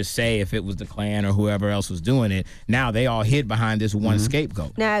let's just say if it was the Klan or whoever else was doing it, now they all hid behind this one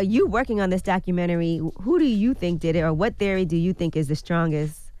scapegoat. Now, you working on this documentary, who do you think did it, or what theory do you think is the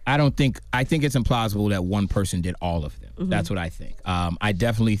strongest? I think it's implausible that one person did all of them. That's what I think. I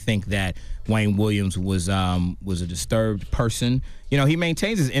definitely think that Wayne Williams was a disturbed person. He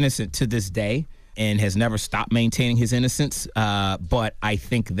maintains his innocence to this day and has never stopped maintaining his innocence. But I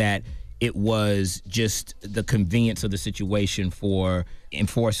think that it was just the convenience of the situation for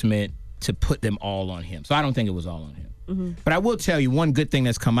enforcement to put them all on him. So I don't think it was all on him. But I will tell you one good thing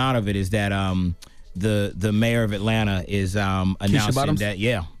that's come out of it is that the mayor of Atlanta is announcing that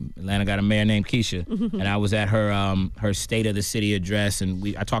Atlanta got a mayor named Keisha, and I was at her State of the City address,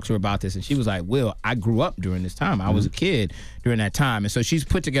 and I talked to her about this, and she was like, "Will, I grew up during this time. I was a kid during that time," and so she's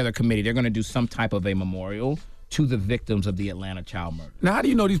put together a committee. They're going to do some type of a memorial to the victims of the Atlanta child murder. Now, how do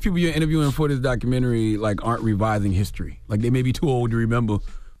you know these people you're interviewing for this documentary aren't revising history? Like, they may be too old to remember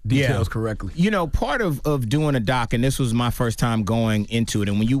details correctly. You know, part of doing a doc, and this was my first time going into it,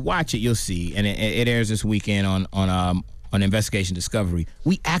 and when you watch it, you'll see, and it airs this weekend on Investigation Discovery,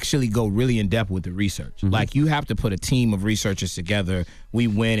 we actually go really in depth with the research. Like, you have to put a team of researchers together. We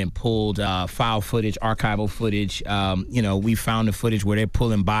went and pulled file footage, archival footage. We found the footage where they're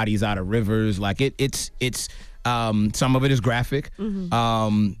pulling bodies out of rivers. Like, it's some of it is graphic.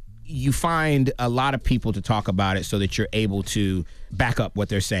 You find a lot of people to talk about it so that you're able to back up what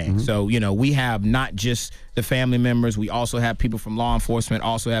they're saying. So, we have not just the family members. We also have people from law enforcement,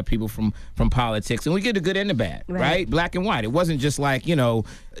 also have people from politics. And we get the good and the bad, right? Black and white. It wasn't just like,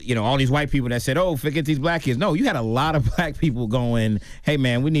 all these white people that said, oh, forget these black kids. No, you had a lot of black people going, hey,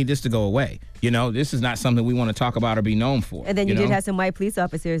 man, we need this to go away. This is not something we want to talk about or be known for. And then you did have some white police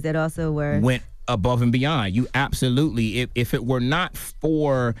officers that also went above and beyond. You absolutely, if it were not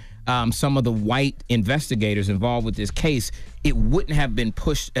for some of the white investigators involved with this case, it wouldn't have been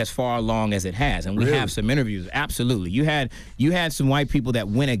pushed as far along as it has. And we have some interviews. Absolutely. You had some white people that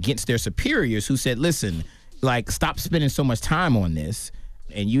went against their superiors who said, listen, stop spending so much time on this.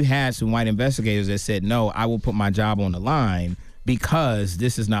 And you had some white investigators that said, no, I will put my job on the line because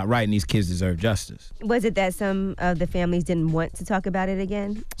this is not right and these kids deserve justice. Was it that some of the families didn't want to talk about it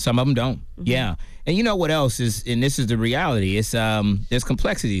again? Some of them don't. Yeah. And you know what else is, and this is the reality, it's there's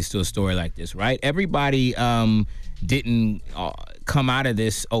complexities to a story like this, right? Everybody didn't come out of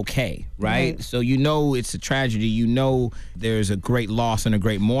this okay, right? So it's a tragedy. There's a great loss and a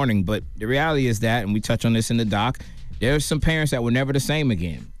great mourning, but the reality is that, and we touch on this in the doc, there's some parents that were never the same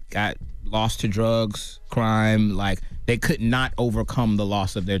again. Got lost to drugs, crime, they could not overcome the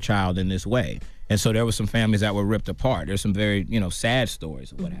loss of their child in this way. And so there were some families that were ripped apart. There's some very, sad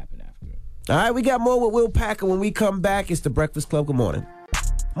stories of what happened after it. All right, we got more with Will Packer when we come back. It's The Breakfast Club. Good morning.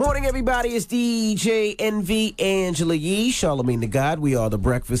 Morning, everybody. It's DJ NV, Angela Yee, Charlamagne the God. We are The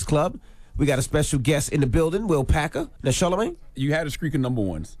Breakfast Club. We got a special guest in the building, Will Packer. Now, Charlamagne? You had a streak of number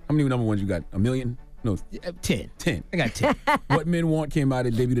ones. How many number ones you got? 1 million? No, 10. 10. I got 10. What Men Want came out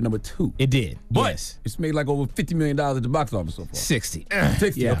and debuted at number 2. It did. But it's made over $50 million at the box office so far. 60.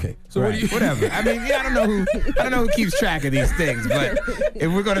 60. Yeah. Okay. So whatever. I mean, I don't know who keeps track of these things, but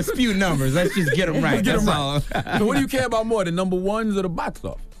if we're gonna spew numbers, let's just get them right. That's all. So what do you care about more, the number ones or the box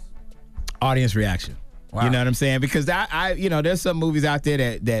office? Audience reaction. Wow. You know what I'm saying? Because I there's some movies out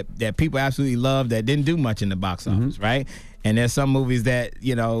there that people absolutely love that didn't do much in the box office, right? And there's some movies that,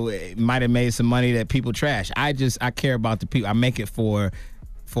 might have made some money that people trash. I care about the people. I make it for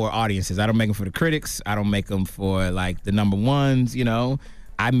audiences. I don't make them for the critics. I don't make them for the number ones,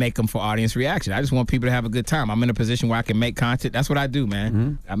 I make them for audience reaction. I just want people to have a good time. I'm in a position where I can make content. That's what I do,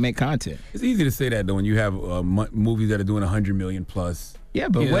 man. I make content. It's easy to say that, though, when you have movies that are doing 100 million plus. Yeah,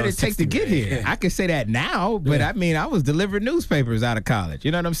 but what did it take to get here? Yeah. I can say that now, but I mean, I was delivering newspapers out of college.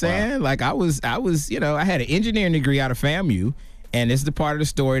 You know what I'm saying? Wow. I was, I had an engineering degree out of FAMU, and it's the part of the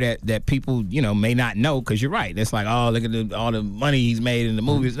story that people, may not know, because you're right. It's oh, look at all the money he's made in the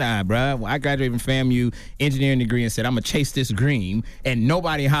movies. Nah, bruh. I graduated from FAMU, engineering degree, and said, I'm going to chase this dream, and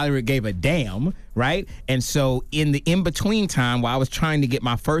nobody in Hollywood gave a damn, right? And so in the in-between time, while I was trying to get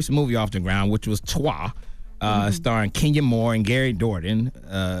my first movie off the ground, which was Twa, starring Kenya Moore and Gary Dordan,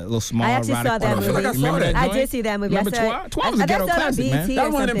 a little small. I actually saw that movie. I did see that movie. Remember Twa? Twa was a ghetto classic, man. That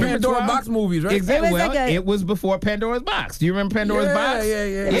was one of them Pandora Box movies, right? Exactly. It was before Pandora's Box. Do you remember Pandora's Box? Yeah.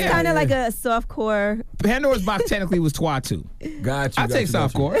 It was kind of like a softcore. Pandora's Box technically was Twa too. Got you. I'll take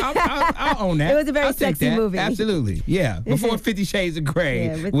softcore. I'll own that. It was a very sexy movie. Absolutely. Yeah. Before 50 Shades of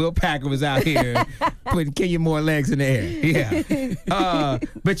Grey, Will Packer was out here putting Kenya Moore legs in the air. Yeah.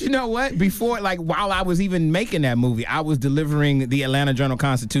 But you know what? Before, while I was even making that movie, I was delivering the Atlanta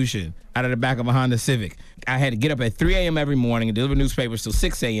Journal-Constitution out of the back of a Honda Civic. I had to get up at 3 a.m. every morning and deliver newspapers till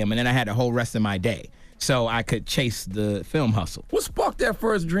 6 a.m., and then I had the whole rest of my day so I could chase the film hustle. What sparked that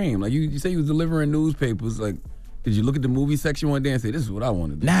first dream? You say you was delivering newspapers, did you look at the movie section one day and say, this is what I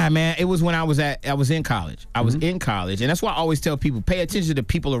want to do? Nah, man. It was when I was in college. I was in college. And that's why I always tell people, pay attention to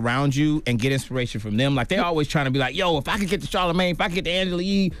people around you and get inspiration from them. They're always trying to be yo, if I could get to Charlamagne, if I could get to Angela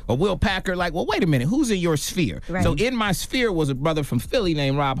Yee or Will Packer, well, wait a minute. Who's in your sphere? Right. So in my sphere was a brother from Philly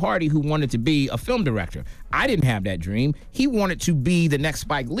named Rob Hardy who wanted to be a film director. I didn't have that dream. He wanted to be the next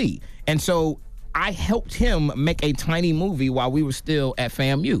Spike Lee. And so I helped him make a tiny movie while we were still at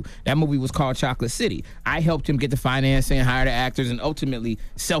FAMU. That movie was called Chocolate City. I helped him get the financing, hire the actors, and ultimately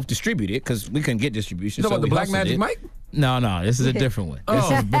self-distribute it because we couldn't get distribution. You talking about the Black Magic Mike? No, this is a different one.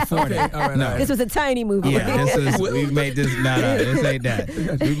 This is before that. All right. This was a tiny movie. Yeah, we made this. No, this ain't that.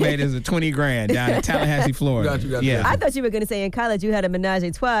 We made this a $20,000 down in Tallahassee, Florida. Got you. I thought you were going to say in college you had a menage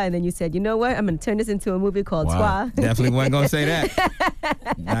a trois, and then you said, you know what? I'm going to turn this into a movie called Trois. Definitely wasn't going to say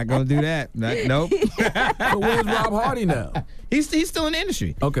that. Not going to do that. Nope. So where's Rob Hardy now? He's still in the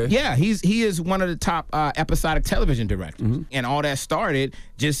industry. Okay. Yeah, he is one of the top episodic television directors. And all that started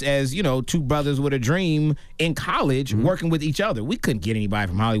just as, two brothers with a dream in college working with each other. We couldn't get anybody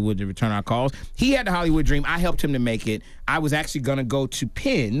from Hollywood to return our calls. He had the Hollywood dream. I helped him to make it. I was actually going to go to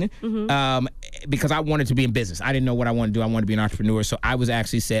Penn because I wanted to be in business. I didn't know what I wanted to do. I wanted to be an entrepreneur. So I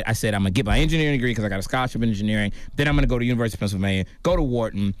said, I'm going to get my engineering degree because I got a scholarship in engineering. Then I'm going to go to University of Pennsylvania, go to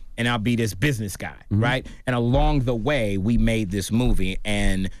Wharton, and I'll be this business guy, right? And along the way, we made this movie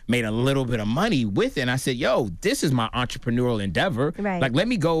and made a little bit of money with it. And I said, this is my entrepreneurial endeavor. Right. Like, let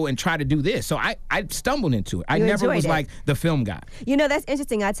me go and try to do this. So I stumbled into it. I never was like the film guy. That's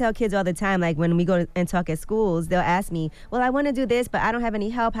interesting. I tell kids all the time, like when we go and talk at schools, they'll ask me, well, I want to do this, but I don't have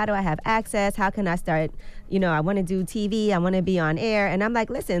any help. How do I have access? How can I start? I want to do TV. I want to be on air. And I'm like,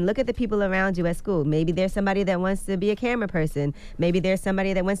 listen, look at the people around you at school. Maybe there's somebody that wants to be a camera person. Maybe there's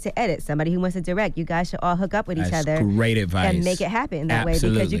somebody that wants to edit, somebody who wants to direct. You guys should all hook up with each other. Great advice. And make it happen that way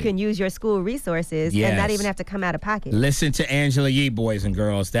because you can use your school resources and not even have to come out of pocket. Listen to Angela Yee, boys and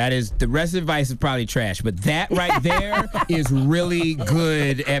girls. That is, the rest of the advice is probably trash, but that right there is really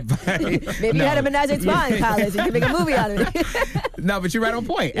good advice. Maybe you had a menage a trois in college and you can make a movie out of it. No, but you're right on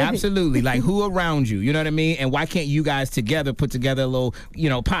point. Absolutely. Like, who around you? You know what I mean? And why can't you guys together put together a little,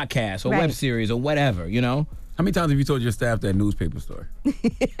 podcast or web series or whatever, How many times have you told your staff that newspaper story?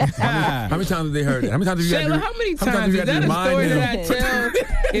 How many times have they heard it? How many times have you Shayla, how many times is that a story that I tell?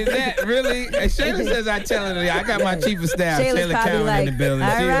 Is that really? Shayla says I tell it. I got my chief of staff, Shayla Cowan, in the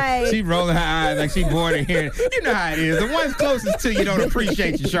building. She rolling her eyes like she bored of hearing. You know how it is. The ones closest to you don't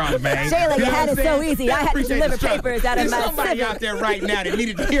appreciate you, Charlamagne. Shayla, you had it so easy. I had to deliver papers out of my. There's somebody out there right now that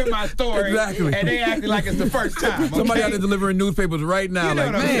needed to hear my story. Exactly. And they acting like it's the first time. Okay? Somebody out there delivering newspapers right now. You know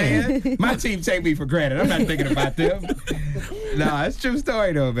like, what I'm man. saying? My team take me for granted. I'm not thinking about them. No, it's a true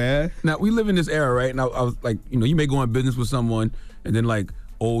story though, man. Now, we live in this era, right? Now, I was like, you may go on business with someone and then like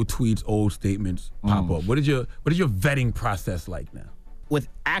old tweets, old statements pop up. What is your vetting process like now? With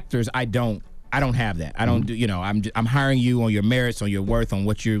actors, I don't have that. I don't do, I'm hiring you on your merits, on your worth, on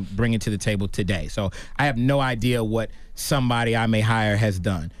what you're bringing to the table today. So I have no idea what somebody I may hire has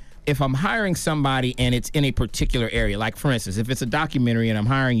done. If I'm hiring somebody and it's in a particular area, like for instance, if it's a documentary and I'm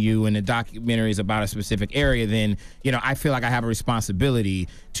hiring you and the documentary is about a specific area, then, I feel like I have a responsibility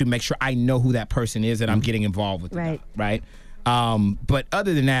to make sure I know who that person is that I'm getting involved with. Right. But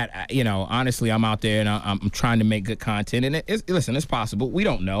other than that, honestly, I'm out there and I'm trying to make good content. And it's possible. We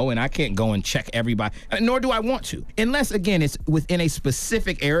don't know, and I can't go and check everybody, nor do I want to. Unless, again, it's within a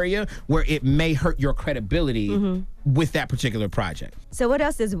specific area where it may hurt your credibility with that particular project. So what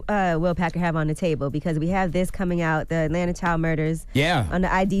else does Will Packer have on the table? Because we have this coming out, the Atlanta Child Murders. Yeah. On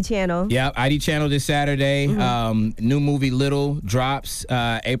the ID channel. Yeah, ID channel this Saturday. New movie Little drops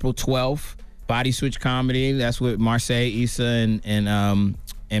April 12th. Body Switch comedy. That's with Marseille, Issa,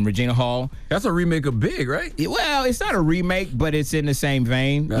 and Regina Hall. That's a remake of Big, right? Well, it's not a remake, but it's in the same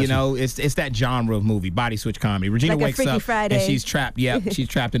vein. Gotcha. It's that genre of movie, body switch comedy. Regina like wakes up Friday. And she's trapped. Yep, she's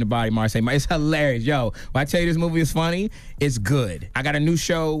trapped in the body. Marseille. It's hilarious, yo. When I tell you this movie is funny, it's good. I got a new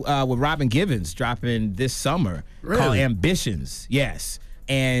show with Robin Givens dropping this summer called Ambitions. Yes.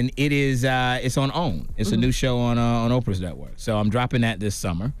 And it is it's on OWN. It's a new show on Oprah's network. So I'm dropping that this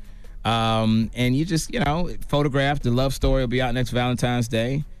summer. And you just, photograph. The love story will be out next Valentine's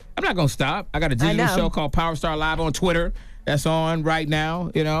Day. I'm not going to stop. I got a digital show called Power Star Live on Twitter that's on right now.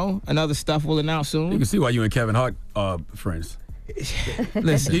 Another stuff we'll announce soon. You can see why you and Kevin Hart are friends.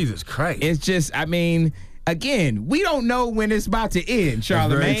 Listen. Jesus Christ. It's just, again, we don't know when it's about to end,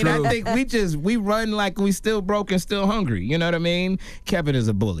 Charlamagne. I think we run like we still broke and still hungry. You know what I mean? Kevin is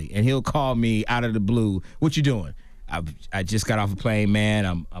a bully, and he'll call me out of the blue. What you doing? I just got off a plane, man.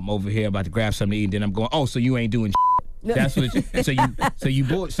 I'm over here about to grab something to eat, and then I'm going, oh, so you ain't doing shit. That's what so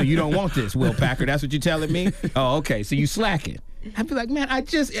you don't want this, Will Packer. That's what you're telling me? Oh, okay. So you slacking. I'd be like, man,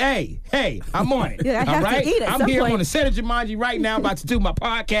 hey, I'm on it. Yeah, all right? I'm here point. on the set of Jumanji right now, about to do my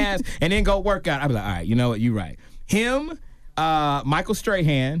podcast and then go work out. I'd be like, all right, you know what? You're right. Him, Michael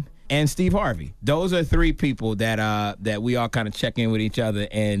Strahan, and Steve Harvey. Those are three people that we all kind of check in with each other,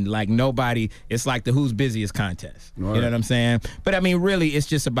 and like nobody, it's like the who's busiest contest. Right. You know what I'm saying? But I mean, really, it's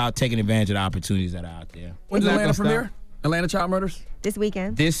just about taking advantage of the opportunities that are out there. When's Atlanta premiere? Atlanta Child Murders? This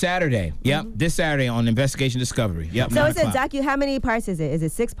weekend. This Saturday. Yep. This Saturday on Investigation Discovery. Yep. So it's a docu. How many parts is it? Is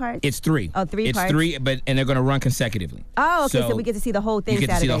it 6 parts? It's 3. Oh, 3 it's parts. It's 3, and they're going to run consecutively. Oh, okay. So we get to see the whole thing. You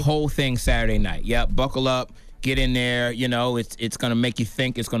get Saturday. to see the whole thing Saturday night. Yep. Buckle up. Get in there. You know, it's going to make you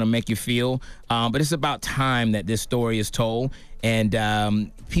think. It's going to make you feel. But it's about time that this story is told, and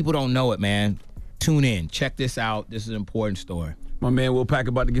people don't know it, man. Tune in. Check this out. This is an important story. My man Will Pack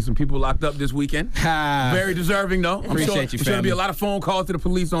about to get some people locked up this weekend. Very deserving, though. Appreciate you, There's going to be a lot of phone calls to the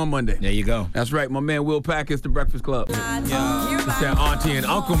police on Monday. There you go. That's right. My man Will Pack is the Breakfast Club. It's that auntie and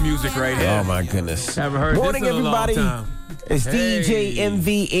uncle music right here. Oh, my goodness. Haven't heard Morning, this in everybody. a long time. It's DJ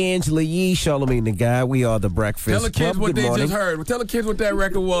MV, Angela Yee, Charlamagne the Guy. We are the Breakfast Tell the kids Club. what Good they morning. just heard. Tell the kids what that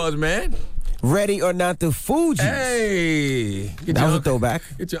record was, man. Ready or Not the Fugees. Hey. That was a throwback.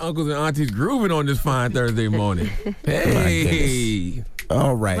 Get your uncles and aunties grooving on this fine Thursday morning. Hey.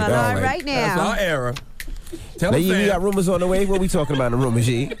 All right, Well, all all right now. That's our era. Tell Now, them, you got rumors on the way? What we talking about in the rumors,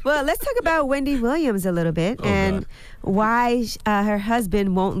 Yee? Well, let's talk about Wendy Williams a little bit and why her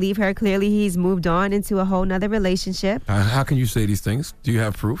husband won't leave her. Clearly, he's moved on into a whole nother relationship. How can you say these things? Do you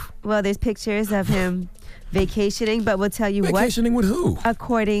have proof? Well, there's pictures of him vacationing, but we'll tell you Vacationing with who?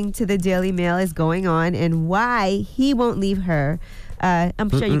 According to the Daily Mail, is going on and why he won't leave her. I'm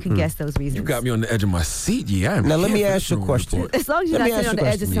sure you can guess those reasons. You got me on the edge of my seat, yeah. Now, let me ask you a question. As long as you're not sitting on the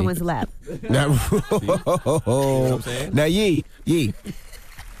edge of someone's lap. Now, Yee.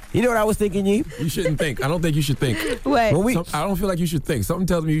 You know what I was thinking, Yee? You shouldn't think. I don't think you should think. What? I don't feel like you should think. Something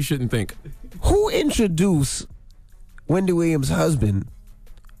tells me you shouldn't think. Who introduced Wendy Williams' husband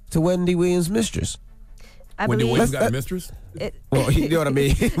to Wendy Williams' mistress? Wendy Williams got a mistress? Well, you know what I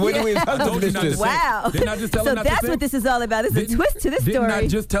mean. Wendy Williams' husband's mistress. Wow. Didn't I just tell him not to that's think? what this is all about. There's a twist to this story. Didn't I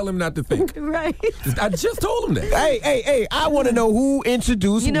just tell him not to think? Right. I just told him that. Hey, I want to know who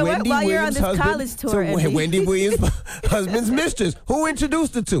introduced You know what? Wendy While you're Williams' on this husband college tour, to Andy. Wendy Williams' husband's mistress. Who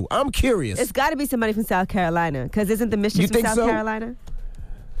introduced the two? I'm curious. It's got to be somebody from South Carolina, because isn't the You mistress from think South so? Carolina?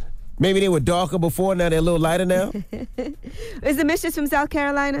 Maybe they were darker before, now they're a little lighter now? Is the mistress from South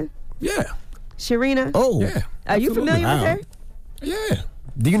Carolina? Yeah. Sharina? Oh. Yeah. Are you familiar with her? Yeah.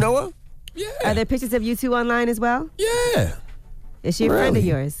 Do you know her? Yeah. Are there pictures of you two online as well? Yeah. Is she a friend of Really?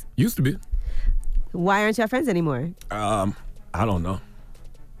 yours? Used to be. Why aren't y'all friends anymore? I don't know.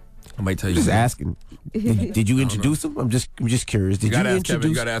 I might tell you. Just asking. Did you introduce him? I'm just curious. Did you gotta ask introduce Kevin.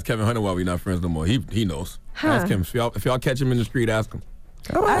 You gotta ask Kevin Hunter why we're not friends no more. He knows. Huh. Ask him. If y'all catch him in the street, ask him.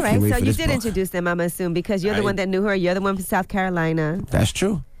 All right, can't wait so for you this did part. introduce them, I'm assuming, because you're the I- one that knew her. You're the one from South Carolina. That's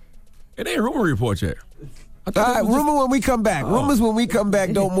true. It ain't rumor report yet. All right, rumor when we come back. Rumors when we come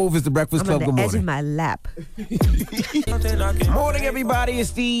back. Don't move. It's the Breakfast I'm Club. on Good the edge of morning. my lap. Morning, everybody.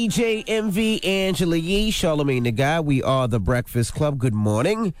 It's DJ MV, Angela Yee, Charlamagne the Guy. We are the Breakfast Club. Good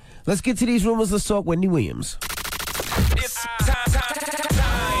morning. Let's get to these rumors. Let's talk Wendy Williams. It's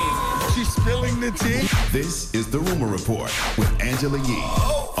time. She's spilling the tea. This is the Rumor Report with Angela Yee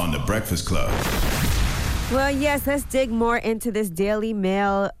on the Breakfast Club. Well, yes, let's dig more into this Daily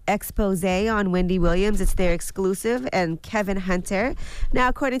Mail expose on Wendy Williams. It's their exclusive and Kevin Hunter. Now,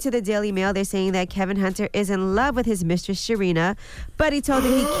 according to the Daily Mail, they're saying that Kevin Hunter is in love with his mistress, Sharina, but he told her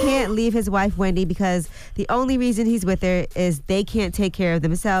he can't leave his wife, Wendy, because the only reason he's with her is they can't take care of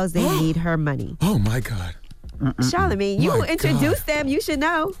themselves. They need her money. Oh, my God. Charlamagne, you My introduced them. You should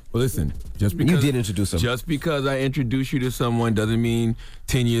know. Well, listen, just because You did introduce him. Just because I introduce you to someone doesn't mean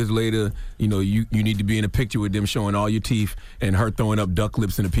 10 years later, you need to be in a picture with them showing all your teeth and her throwing up duck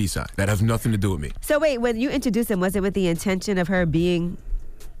lips and a peace sign. That has nothing to do with me. So wait, when you introduced them, was it with the intention of her being...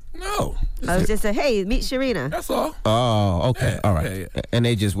 No. I was just a, hey, meet Sharina. That's all. Oh, okay. Yeah, All right. yeah. And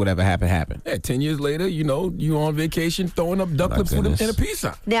they just, whatever happened. Yeah, 10 years later, you on vacation throwing up duck My lips with goodness. and a peace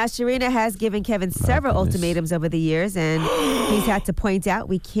sign. Now, Sharina has given Kevin several ultimatums over the years, and he's had to point out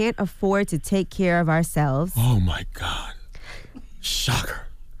we can't afford to take care of ourselves. Oh, my God. Shocker.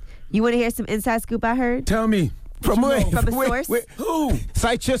 You want to hear some inside scoop I heard? Tell me. From where? From a source? Who?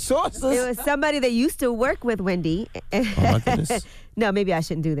 Cite your sources. It was somebody that used to work with Wendy. Oh, my goodness. No, maybe I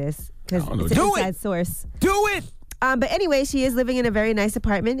shouldn't do this because I don't know. it's an Do it. inside source. Do it. But anyway, she is living in a very nice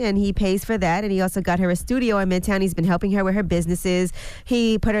apartment, and he pays for that. And he also got her a studio in Midtown. He's been helping her with her businesses.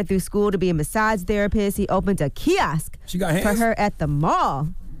 He put her through school to be a massage therapist. He opened a kiosk She got for hands? her at the mall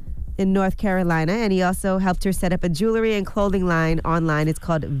in North Carolina. And he also helped her set up a jewelry and clothing line online. It's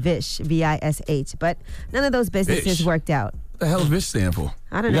called Vish, V-I-S-H. But none of those businesses Vish. worked out. The hell does Vish stand for?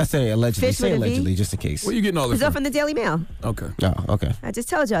 I don't You know. gotta say allegedly. Fish Say with a V? allegedly, just in case. Where you getting all this It's all from? from the Daily Mail. Okay. Oh, okay. I just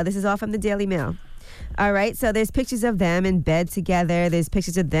told y'all this is all from the Daily Mail. All right, so there's pictures of them in bed together. There's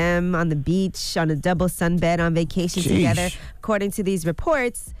pictures of them on the beach, on a double sunbed, on vacation Sheesh. together. According to these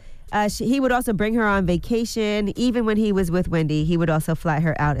reports, he would also bring her on vacation. Even when he was with Wendy, he would also fly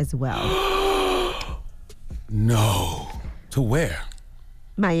her out as well. No. To where?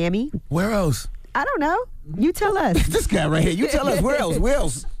 Miami? Where else? I don't know. You tell us. This guy right here. You tell us where else? Where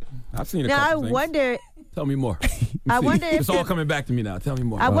else? I've seen a Now, I couple things. wonder... Tell me more. I wonder if it's all the- coming back to me now. Tell me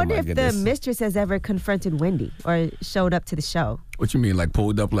more. I wonder my if goodness. the mistress has ever confronted Wendy or showed up to the show. What you mean, like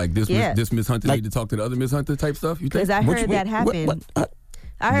pulled up like this? Yeah. This Miss Hunter need to talk to the other Miss Hunter type stuff? You think? Because I heard that happen.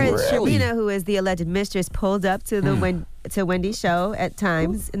 I heard Really? Sharina, who is the alleged mistress, pulled up to the to Wendy's show at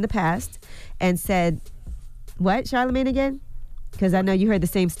times in the past and said, "What, Charlamagne again?" Because I know you heard the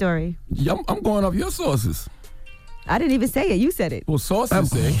same story. Yeah, I'm going off your sources. I didn't even say it. You said it. Well, sources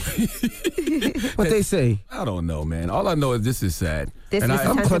say. What they say? I don't know, man. All I know is this is sad. This And Mrs. I-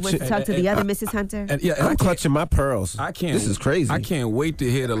 Hunter went to clutching- talk to the other Mrs. Hunter. And yeah, and I I'm can't- clutching my pearls. I can't. This is crazy. I can't wait to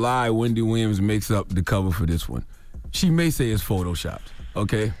hear the lie Wendy Williams makes up the cover for this one. She may say it's photoshopped.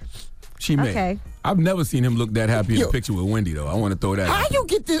 Okay, she may. Okay. I've never seen him look that happy in Yo. a picture with Wendy, though. I want to throw that. How out. you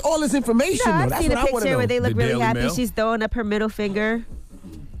get all this information? No, though? I've That's seen what a I want to picture know. where they look The really Daily happy. Mail? She's throwing up her middle finger.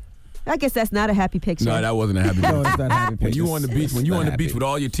 I guess that's not a happy picture. No, that wasn't a happy picture. No, it's not a happy When you picture. on the beach, It's when you not on the happy. beach with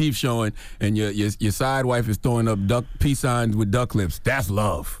all your teeth showing and your side wife is throwing up peace signs with duck lips, that's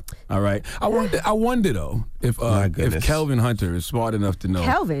love. All right. I wonder though if My goodness. Kelvin Hunter is smart enough to know.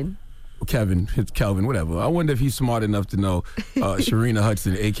 Kelvin. Kevin, it's Kelvin, whatever. I wonder if he's smart enough to know Sharina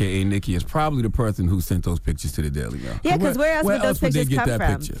Hudson, a.k.a. Nikki, is probably the person who sent those pictures to the Daily Mail. Yeah, because where else would those they pictures get come that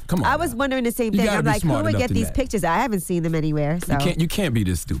from? picture? Come on. I was wondering the same You thing. gotta I'm be like, who smart would enough get to these that. pictures? I haven't seen them anywhere. So You can't be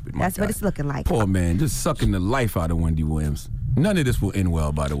this stupid, my that's guy. what it's looking like. Poor man, just sucking the life out of Wendy Williams. None of this will end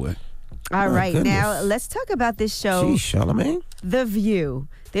well, by the way. All right, goodness. now let's talk about this show, Jeez, Charlamagne. The View.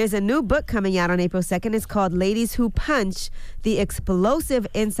 There's a new book coming out on April 2nd. It's called Ladies Who Punch, the explosive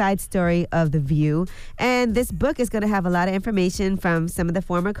inside story of The View. And this book is going to have a lot of information from some of the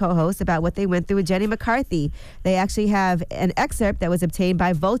former co-hosts about what they went through with Jenny McCarthy. They actually have an excerpt that was obtained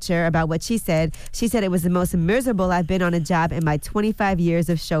by Vulture about what she said. She said it was the most miserable I've been on a job in my 25 years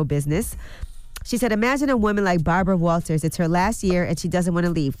of show business. She said, imagine a woman like Barbara Walters. It's her last year and she doesn't want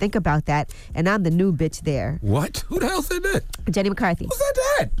to leave. Think about that. And I'm the new bitch there. What? Who the hell said that? Jenny McCarthy. Who said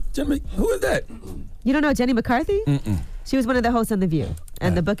that? Jimmy, who is that? You don't know Jenny McCarthy? Mm-mm. She was one of the hosts on The View.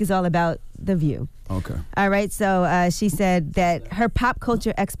 And the book is all about The View. Okay. All right, so she said that her pop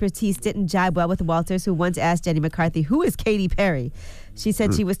culture expertise didn't jibe well with Walters, who once asked Jenny McCarthy, who is Katy Perry? She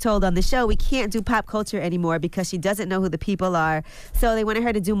said she was told on the show, we can't do pop culture anymore because she doesn't know who the people are. So they wanted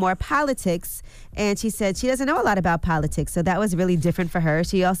her to do more politics. And she said she doesn't know a lot about politics. So that was really different for her.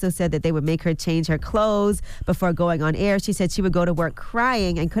 She also said that they would make her change her clothes before going on air. She said she would go to work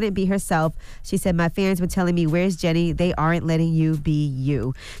crying and couldn't be herself. She said, my fans were telling me, where's Jenny? They aren't letting you be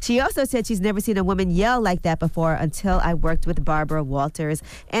you. She also said she's never seen a woman yell like that before until I worked with Barbara Walters,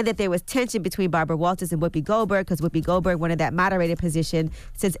 and that there was tension between Barbara Walters and Whoopi Goldberg because Whoopi Goldberg wanted that moderated position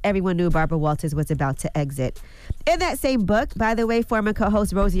since everyone knew Barbara Walters was about to exit. In that same book, by the way, former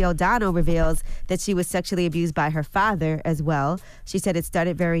co-host Rosie O'Donnell reveals that she was sexually abused by her father as well. She said it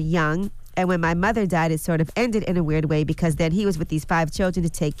started very young. And when my mother died, it sort of ended in a weird way because then he was with these 5 children to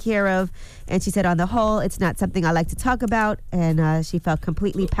take care of. And she said, on the whole, it's not something I like to talk about. And she felt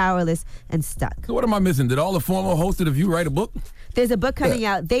completely powerless and stuck. So what am I missing? Did all the former hosts of The View write a book? There's a book coming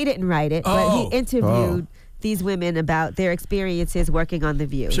out. They didn't write it, but he interviewed these women about their experiences working on The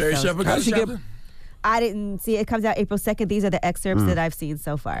View. Sherry So- Shepherd got a chapter? I didn't see it. It comes out April 2nd. These are the excerpts that I've seen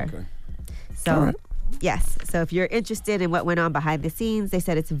so far. Okay. So, All right. yes. So if you're interested in what went on behind the scenes, they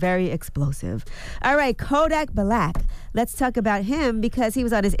said it's very explosive. All right, Kodak Black. Let's talk about him because he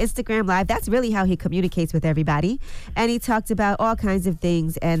was on his Instagram Live. That's really how he communicates with everybody. And he talked about all kinds of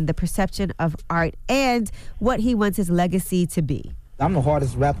things and the perception of art and what he wants his legacy to be. I'm the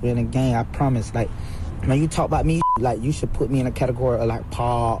hardest rapper in the game, I promise. Like, when you talk about me, like, you should put me in a category of, like,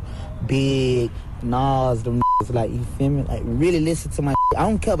 Paul, Big, Nas, them like, you feel me? Like, really listen to my I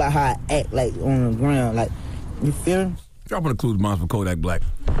don't care about how I act, like, on the ground. Like, you feel me? Dropping the clues, Moms, from Kodak Black.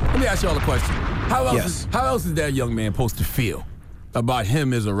 Let me ask y'all a question. How else is that young man supposed to feel about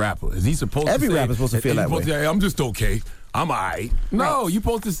him as a rapper? Is he supposed Every to say... rapper's supposed to feel that way. Say, I'm just okay. I'm all right. No, you're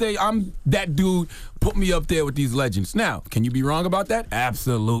supposed to say, I'm that dude, put me up there with these legends. Now, can you be wrong about that?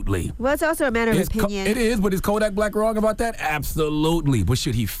 Absolutely. Well, it's also a matter of opinion. It is, but is Kodak Black wrong about that? Absolutely. But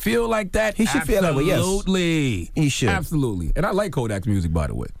should he feel like that? He should feel that way, yes. Absolutely. He should. Absolutely. And I like Kodak's music, by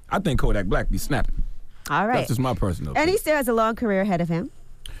the way. I think Kodak Black be snapping. All right. That's just my personal And opinion. he still has a long career ahead of him.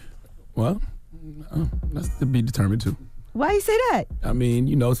 Well, that's to be determined too. Why you say that? I mean,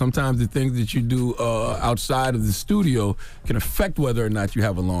 you know, sometimes the things that you do outside of the studio can affect whether or not you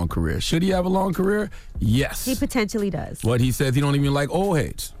have a long career. Should he have a long career? Yes. He potentially does. What he says, he don't even like old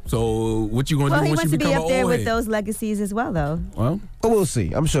heads. So what you going to Well, do he once wants you to be become an up there old with head? those legacies as well, though. Well, we'll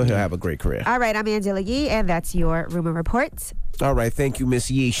see. I'm sure he'll have a great career. All right, I'm Angela Yee, and that's your Rumor Report. All right, thank you, Miss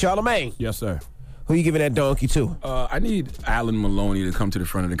Yee. Charlamagne. Yes, sir. Who you giving that donkey to? I need Alan Maloney to come to the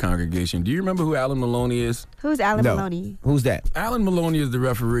front of the congregation. Do you remember who Alan Maloney is? Who's Alan No. Maloney? Who's that? Alan Maloney is the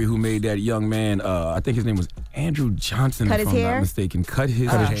referee who made that young man, I think his name was Andrew Johnson, Cut if his I'm hair? not mistaken. Cut his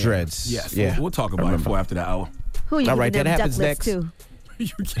Cut his dreads. Yes. Yeah. We'll talk about it before after the hour. Who are you All giving right, them that duck happens lips next. to?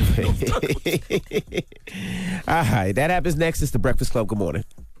 All right, that happens next. It's the Breakfast Club. Good morning.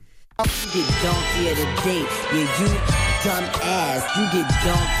 You get donkey of the day, yeah, you dumb ass. You get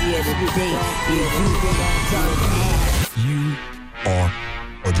donkey of the day, yeah, you dumb ass. You are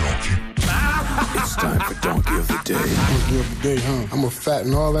a donkey. It's time for Donkey of the Day. Donkey of the day, huh? I'm gonna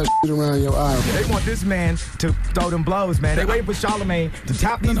fatten all that shit around your eye. They want this man to throw them blows, man. They waiting for Charlamagne to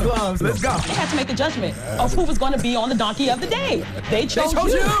tap these gloves. Let's go. They had to make a judgment of who was going to be on the Donkey of the Day. They chose you.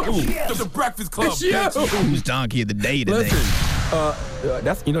 It's the Breakfast Club. It's you. Who's Donkey of the Day today? Listen,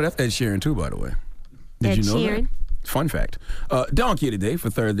 that's Ed Sheeran too, by the way. Did Ed you know Sheeran? that? Fun fact. Donkey of the Day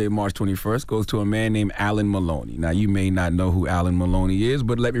for Thursday, March 21st goes to a man named Alan Maloney. Now, you may not know who Alan Maloney is,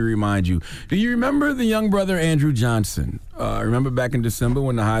 but let me remind you. Do you remember the young brother Andrew Johnson? Remember back in December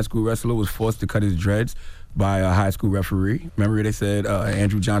when the high school wrestler was forced to cut his dreads by a high school referee? Remember they said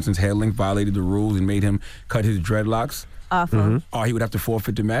Andrew Johnson's hair length violated the rules and made him cut his dreadlocks? Awful. Or he would have to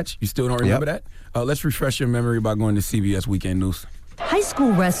forfeit the match? You still don't remember that? Let's refresh your memory by going to CBS Weekend News. High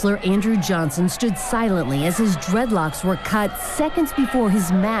school wrestler Andrew Johnson stood silently as his dreadlocks were cut seconds before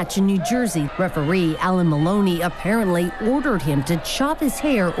his match in New Jersey. Referee Alan Maloney apparently ordered him to chop his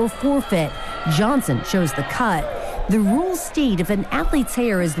hair or forfeit. Johnson chose the cut. The rules state if an athlete's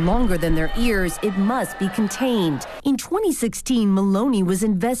hair is longer than their ears, it must be contained. In 2016, Maloney was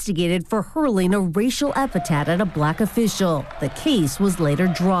investigated for hurling a racial epithet at a black official. The case was later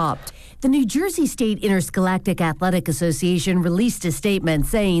dropped. The New Jersey State Interscholastic Athletic Association released a statement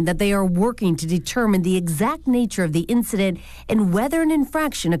saying that they are working to determine the exact nature of the incident and whether an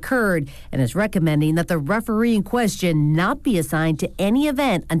infraction occurred, and is recommending that the referee in question not be assigned to any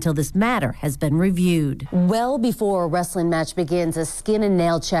event until this matter has been reviewed. Well before a wrestling match begins, a skin and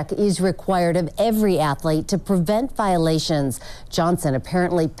nail check is required of every athlete to prevent violations. Johnson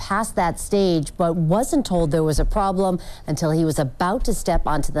apparently passed that stage, but wasn't told there was a problem until he was about to step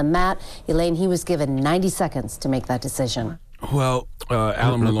onto the mat. Elaine, he was given 90 seconds to make that decision. Well,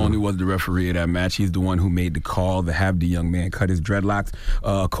 Alan Maloney was the referee of that match. He's the one who made the call to have the young man cut his dreadlocks.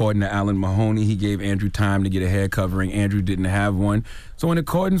 According to Alan Mahoney, he gave Andrew time to get a hair covering. Andrew didn't have one. So in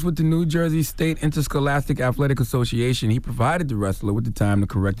accordance with the New Jersey State Interscholastic Athletic Association, he provided the wrestler with the time to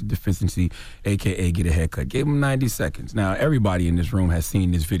correct the deficiency, a.k.a. get a haircut. Gave him 90 seconds. Now, everybody in this room has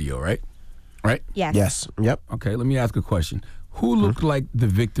seen this video, right? Right? Yes. Yes. Yep. Okay, let me ask a question. Who looked like the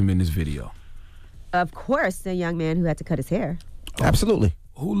victim in this video? Of course, the young man who had to cut his hair. Absolutely.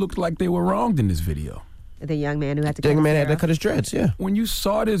 Who looked like they were wronged in this video? The young man who had to The cut young his man hair had to off. cut his dreads, yeah. When you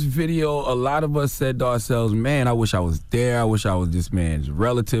saw this video, a lot of us said to ourselves, man, I wish I was there. I wish I was this man's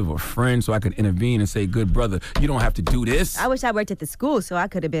relative or friend so I could intervene and say, good brother, you don't have to do this. I wish I worked at the school so I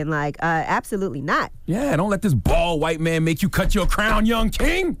could have been like, absolutely not. Yeah, don't let this bald white man make you cut your crown, young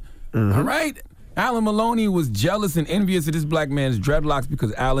king. All right? Alan Maloney was jealous and envious of this black man's dreadlocks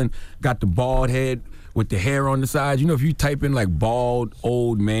because Alan got the bald head with the hair on the sides. You know, if you type in like bald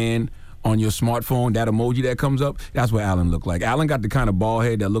old man on your smartphone, that emoji that comes up, that's what Alan looked like. Alan got the kind of bald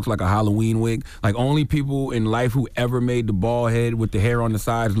head that looks like a Halloween wig. Like only people in life who ever made the bald head with the hair on the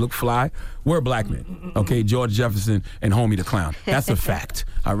sides look fly were black men. Okay, George Jefferson and Homie the Clown. That's a fact.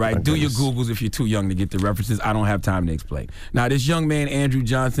 All right, do your Googles if you're too young to get the references. I don't have time to explain. Now, this young man, Andrew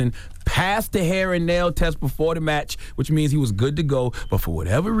Johnson, passed the hair and nail test before the match, which means he was good to go. But for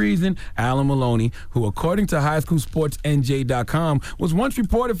whatever reason, Alan Maloney, who according to highschoolsportsnj.com was once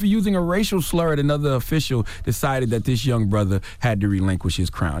reported for using a racial slur at another official, decided that this young brother had to relinquish his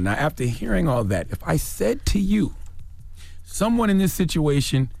crown. Now, after hearing all that, if I said to you, someone in this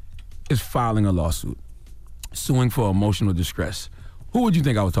situation is filing a lawsuit, suing for emotional distress, who would you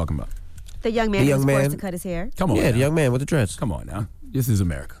think I was talking about? The young man The who young was man- forced to cut his hair. Come on. Yeah, now. the young man with the dreads. Come on now. This is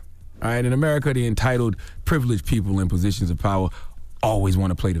America. All right, in America, the entitled, privileged people in positions of power always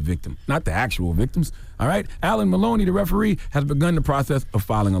want to play the victim, not the actual victims. All right, Alan Maloney, the referee, has begun the process of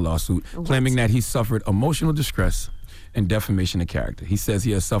filing a lawsuit, claiming that he suffered emotional distress and defamation of character. He says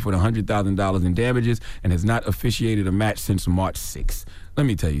he has suffered $100,000 in damages and has not officiated a match since March 6th. Let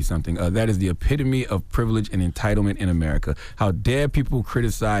me tell you something. That is the epitome of privilege and entitlement in America. How dare people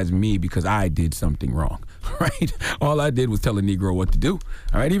criticize me because I did something wrong, right? All I did was tell a Negro what to do,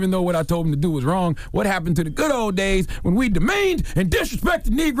 all right? Even though what I told him to do was wrong, what happened to the good old days when we demeaned and disrespected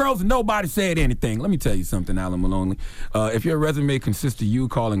Negroes and nobody said anything? Let me tell you something, Alan Maloney. If your resume consists of you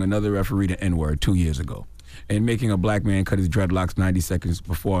calling another referee the N-word 2 years ago and making a black man cut his dreadlocks 90 seconds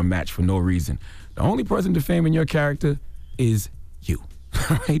before a match for no reason, the only person defaming your character is you.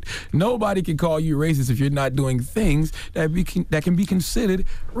 Right? Nobody can call you racist if you're not doing things that can be considered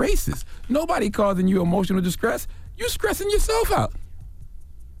racist. Nobody causing you emotional distress. You're stressing yourself out.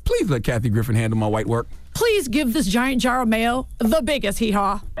 Please let Kathy Griffin handle my white work. Please give this giant jar of mail the biggest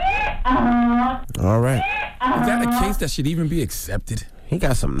hee-haw. All right. Is that a case that should even be accepted? He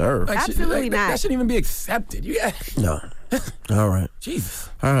got some nerve. Absolutely not. That shouldn't even be accepted. No. All right. Jesus.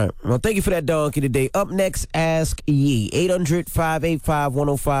 All right. Well, thank you for that donkey today. Up next, Ask Yee.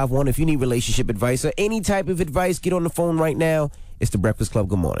 800-585-1051. If you need relationship advice or any type of advice, get on the phone right now. It's The Breakfast Club.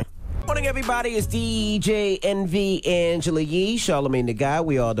 Good morning. Morning, everybody. It's DJ NV Angela Yee, Charlamagne the Guy.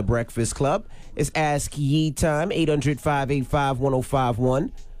 We are The Breakfast Club. It's Ask Yee time.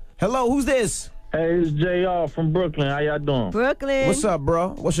 800-585-1051. Hello, who's this? Hey, it's JR from Brooklyn. How y'all doing? Brooklyn. What's up, bro?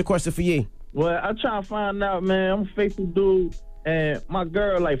 What's your question for Yee? Well, I try to find out, man. I'm a faithful dude, and my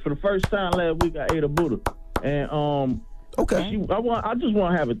girl, like, for the first time last week, I ate a Buddha, and okay. I just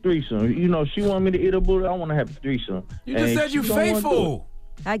want to have a threesome. You know, she want me to eat a Buddha. I want to have a threesome. You just said you faithful.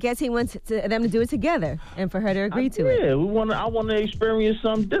 I guess he wants them to do it together and for her to agree to it. Yeah, I want to experience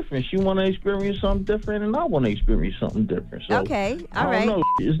something different. She want to experience something different, and I want to experience something different. So, okay, all right. I don't know.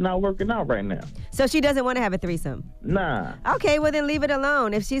 It's not working out right now. So she doesn't want to have a threesome? Nah. Okay, well then leave it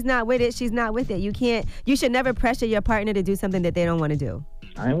alone. If she's not with it, she's not with it. You should never pressure your partner to do something that they don't want to do.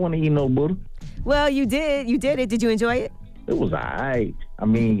 I didn't want to eat no Buddha. Well, you did it. Did you enjoy it? It was all right. I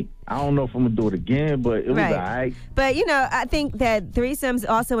mean, I don't know if I'm going to do it again, but it was all right. But, I think that threesomes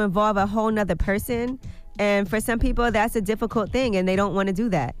also involve a whole nother person. And for some people, that's a difficult thing, and they don't want to do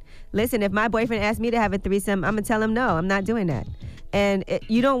that. Listen, if my boyfriend asked me to have a threesome, I'm going to tell him, no, I'm not doing that. And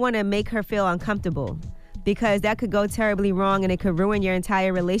you don't want to make her feel uncomfortable, because that could go terribly wrong, and it could ruin your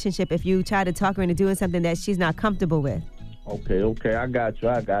entire relationship if you try to talk her into doing something that she's not comfortable with. Okay, I got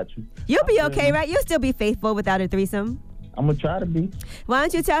you. You'll be okay, right? You'll still be faithful without a threesome. I'm going to try to be. Why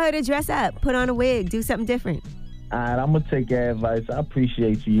don't you tell her to dress up, put on a wig, do something different? All right, I'm going to take your advice. I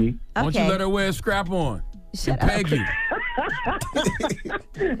appreciate you. Okay. Why don't you let her wear a scrap on? Shut and peg you.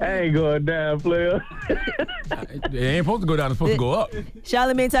 I ain't going down, player. It ain't supposed to go down. It's supposed to go up.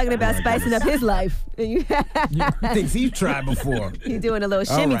 Charlamagne talking about spicing up his life. Things he's tried before. He's doing a little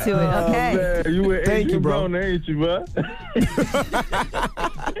shimmy to it. Okay. Man, you thank you, bro. Ain't you, bro?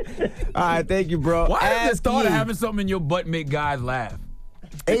 All right, thank you, bro. Why does the thought of having something in your butt make guys laugh?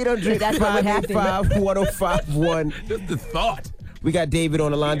 800-585-1051. Just the thought. We got David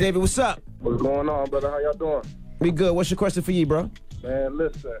on the line. David, what's up? What's going on, brother? How y'all doing? We good. What's your question for you, bro? Man,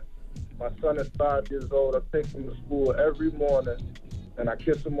 listen. My son is 5 years old. I take him to school every morning, and I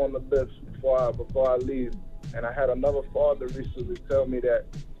kiss him on the lips before I leave. And I had another father recently tell me that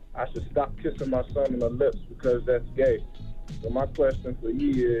I should stop kissing my son on the lips because that's gay. So my question for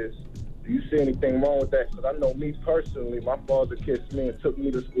you is, do you see anything wrong with that? Because I know me personally, my father kissed me and took me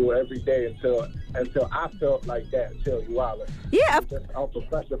to school every day until I felt like that, until you out. Yeah. Just out of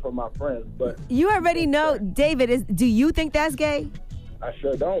pressure from my friends. But you already know, David, do you think that's gay? I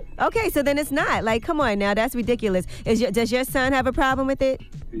sure don't. Okay, so then it's not. Like, come on now, that's ridiculous. Does your son have a problem with it?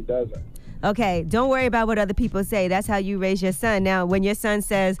 He doesn't. Okay, don't worry about what other people say. That's how you raise your son. Now, when your son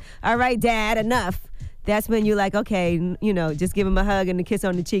says, all right, Dad, enough, that's when you're like, okay, just give him a hug and a kiss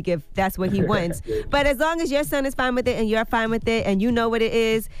on the cheek if that's what he wants. But as long as your son is fine with it and you're fine with it and you know what it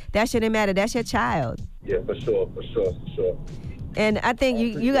is, that shouldn't matter. That's your child. Yeah, for sure. And I think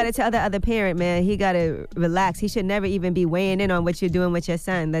you got to tell the other parent, man, he got to relax. He should never even be weighing in on what you're doing with your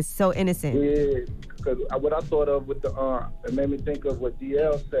son. That's so innocent. Yeah, because what I thought of with the it made me think of what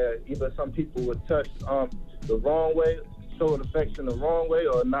DL said. Either some people would touch the wrong way, showing affection the wrong way,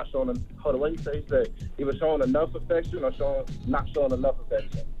 or not showing. Hold on, what he said either showing enough affection or not showing enough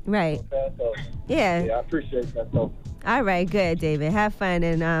affection. Right. Okay? So, yeah, I appreciate that. So. All right, good, David. Have fun,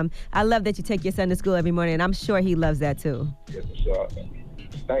 and I love that you take your son to school every morning, and I'm sure he loves that too. Yeah, for sure.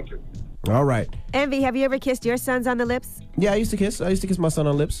 Thank you. All right. Envy, have you ever kissed your sons on the lips? Yeah, I used to kiss my son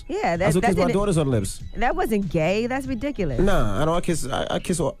on the lips. Yeah, I used to kiss my daughters on the lips. That wasn't gay. That's ridiculous. Nah, I don't. I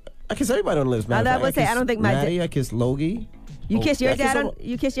kiss everybody on the lips, man. I would say I don't think my Maddie, I kiss Logie. You kiss your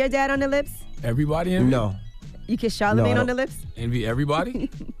dad on the lips? Everybody in? No. You kiss Charlamagne on the lips? Envy everybody.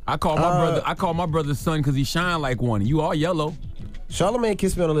 I call my brother. I call my brother's son because he shine like one. You all yellow. Charlamagne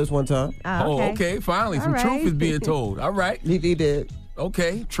kissed me on the lips one time. Oh, okay. Finally, some truth is being told. All right. He did.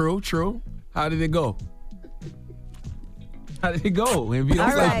 Okay. True. How did it go? How did it go? Envy,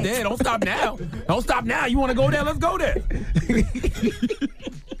 don't stop there. Don't stop now. Don't stop now. You want to go there? Let's go there.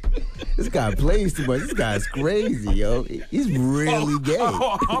 This guy plays too much. This guy's crazy, yo. He's really gay.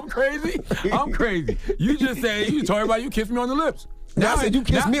 I'm crazy? I'm crazy. You just said, you told everybody you kissed me on the lips. Now I said you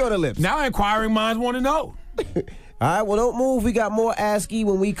kissed me on the lips. Now inquiring minds want to know. All right, well, don't move. We got more Ask E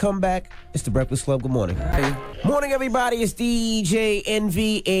when we come back. It's the Breakfast Club. Good morning. Hey. Morning, everybody. It's DJ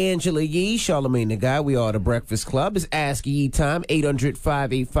Envy, Angela Yee, Charlamagne the Guy. We are the Breakfast Club. It's Ask E time,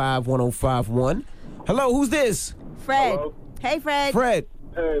 800-585-1051. Hello, who's this? Fred. Hello? Hey, Fred. Fred.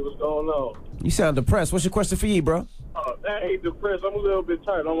 Hey, what's going on? You sound depressed. What's your question for you, bro? I ain't depressed. I'm a little bit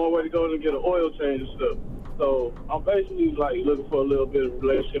tired. I'm on my way to go and get an oil change and stuff. So I'm basically like looking for a little bit of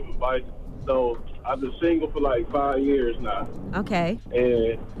relationship advice. So I've been single for like 5 years now. Okay.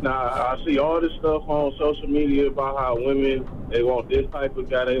 And now I see all this stuff on social media about how women, they want this type of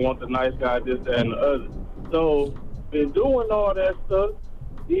guy, they want the nice guy, this, that, and the other. So been doing all that stuff,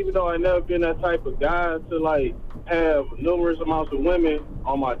 even though I never been that type of guy to like have numerous amounts of women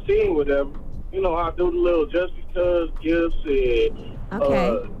on my team, whatever. You know, I do the little just because gifts and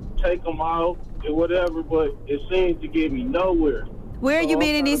take them out and whatever, but it seems to get me nowhere. Where are you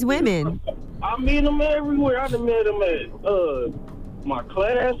meeting these women? I meet them everywhere. I done met them at my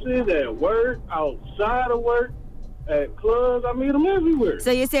classes, at work, outside of work, at clubs. I meet them everywhere. So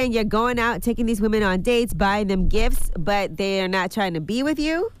you're saying you're going out, taking these women on dates, buying them gifts, but they're not trying to be with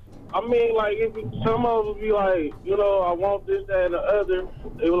you? I mean, like, some of them be like, you know, I want this, that, and the other.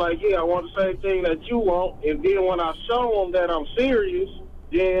 They were like, yeah, I want the same thing that you want. And then when I show them that I'm serious,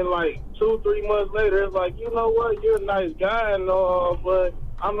 then like 2-3 months later, it's like, you know what, you're a nice guy and all, but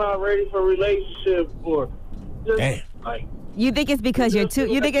I'm not ready for a relationship or just like. You think it's because you're too?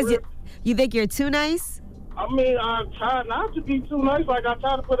 You think you're too nice? I mean, I try not to be too nice. Like, I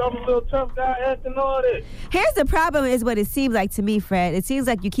try to put on a little tough guy act and all that. Here's the problem is what it seems like to me, Fred. It seems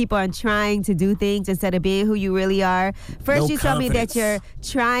like you keep on trying to do things instead of being who you really are. First, you tell me that you're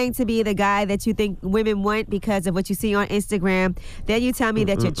trying to be the guy that you think women want because of what you see on Instagram. Then you tell me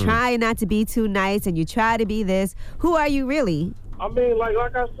that you're trying not to be too nice and you try to be this. Who are you really? I mean, like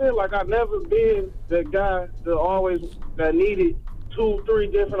I said, like I've never been that guy that needed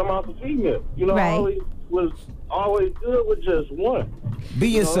 2-3 different amounts of females. You know, I was always good with just one. Be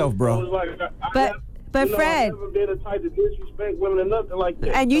yourself, bro. So like, but Fred, I've never been the type to disrespect women or nothing like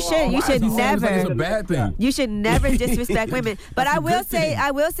that. And you should never. It's a bad thing. You should never disrespect women. But I will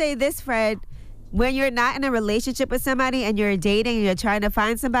say this, Fred. When you're not in a relationship with somebody and you're dating and you're trying to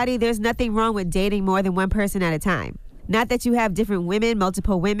find somebody, there's nothing wrong with dating more than one person at a time. Not that you have different women,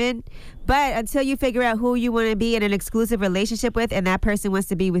 multiple women, but until you figure out who you want to be in an exclusive relationship with and that person wants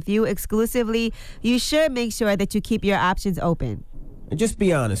to be with you exclusively, you should make sure that you keep your options open. And just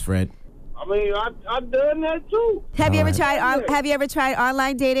be honest, Fred. I mean, I've done that too. Have you ever tried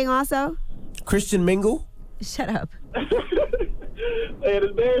online dating also? Christian Mingle? Shut up. Hey,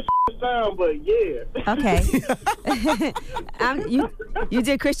 it's bad sound, but yeah. Okay. You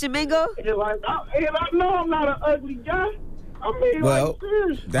did Christian Mingle? And I know I'm not an ugly guy. I mean, well,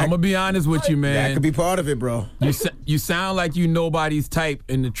 I'm gonna be honest with you, man. That could be part of it, bro. You sound like you nobody's type,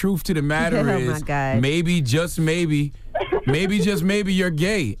 and the truth to the matter is, my God. maybe just maybe you're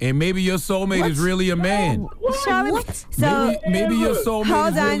gay, and maybe your soulmate is really a man. What? So maybe your soulmate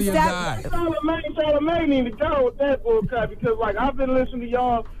is really a guy. Charlamagne need to go with that bullcrap because, like, I've been listening to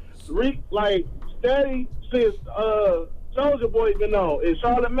y'all steady since Soulja Boy been on. And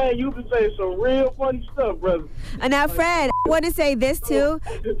Charlamagne, you've been saying some real funny stuff, brother. Now, Fred, I want to say this too.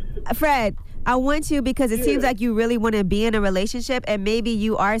 Fred, I want you because it seems like you really want to be in a relationship and maybe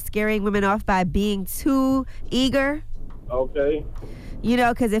you are scaring women off by being too eager. Okay. You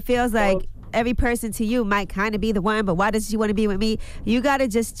know, because it feels like every person to you might kind of be the one, but why does she want to be with me? You got to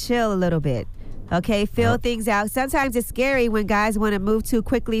just chill a little bit. Okay, feel things out. Sometimes it's scary when guys want to move too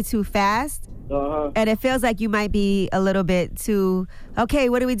quickly, too fast. And it feels like you might be a little bit too, okay,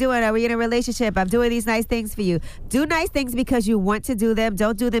 what are we doing? Are we in a relationship? I'm doing these nice things for you. Do nice things because you want to do them.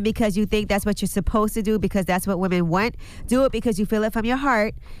 Don't do them because you think that's what you're supposed to do because that's what women want. Do it because you feel it from your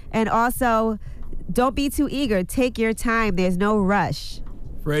heart. And also, don't be too eager. Take your time. There's no rush.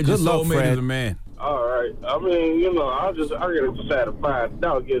 Fred, your soulmate is a man. All right. I mean, you know, I gotta just have to find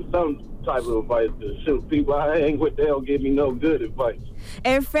out, get some type of advice. Shoot, people I hang with, they don't give me no good advice.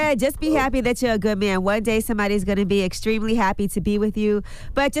 And Fred, just be happy that you're a good man. One day somebody's going to be extremely happy to be with you.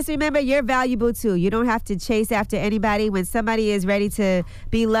 But just remember, you're valuable too. You don't have to chase after anybody. When somebody is ready to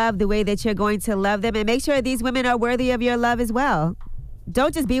be loved the way that you're going to love them, and make sure these women are worthy of your love as well.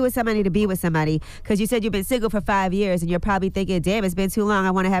 Don't just be with somebody to be with somebody, because you said you've been single for 5 years and you're probably thinking, damn, it's been too long,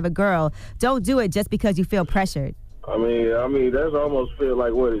 I want to have a girl. Don't do it just because you feel pressured. I mean, that's almost feel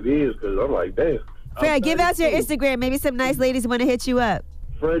like what it is, because I'm like, damn. Fred, give out your Instagram. Maybe some nice ladies want to hit you up.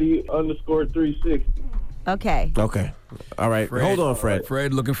 Freddie_360. Okay. All right. Fred, Hold on, Fred.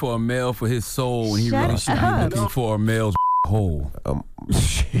 Fred looking for a male for his soul when he Shut really should be up. looking for a male's hole.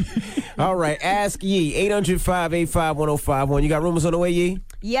 All right. Ask Yee. 800-585-1051. You got rumors on the way, Yee?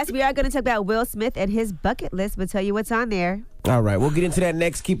 Yes, we are going to talk about Will Smith and his bucket list. We'll tell you what's on there. All right. We'll get into that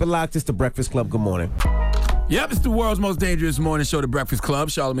next. Keep it locked. It's The Breakfast Club. Good morning. Yep, it's the world's most dangerous morning show, The Breakfast Club.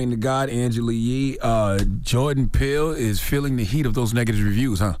 Charlamagne the God, Angela Yee. Jordan Peele is feeling the heat of those negative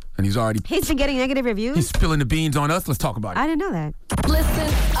reviews, huh? And he's been getting negative reviews? He's spilling the beans on us. Let's talk about it. I didn't know that.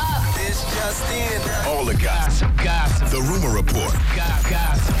 Listen up. This just in. All the gossip. The Rumor Report.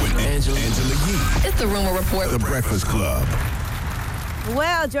 Gossip. With Angela Yee. It's the Rumor Report. The Breakfast Club.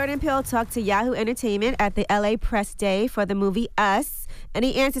 Well, Jordan Peele talked to Yahoo Entertainment at the LA Press Day for the movie Us, and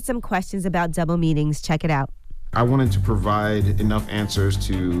he answered some questions about double meanings. Check it out. I wanted to provide enough answers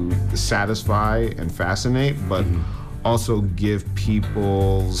to satisfy and fascinate, but also give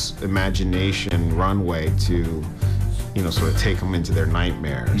people's imagination runway to, sort of take them into their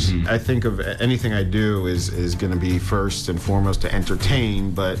nightmares. I think of anything I do is going to be first and foremost to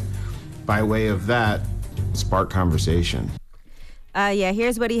entertain, but by way of that, spark conversation.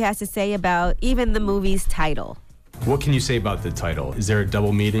 Here's what he has to say about even the movie's title. What can you say about the title? Is there a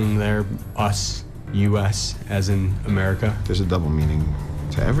double meaning there? Us, U.S., as in America? There's a double meaning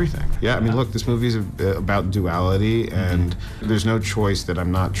to everything. Yeah, I mean, look, this movie's about duality, and there's no choice that I'm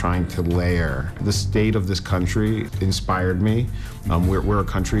not trying to layer. The state of this country inspired me. We're a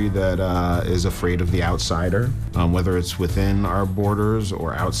country that is afraid of the outsider, whether it's within our borders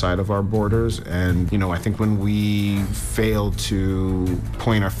or outside of our borders. And, I think when we fail to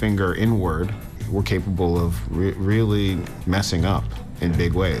point our finger inward, we're capable of really messing up in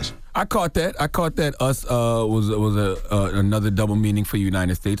big ways. I caught that. Us was another double meaning for the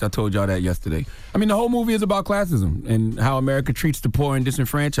United States. I told y'all that yesterday. I mean, the whole movie is about classism and how America treats the poor and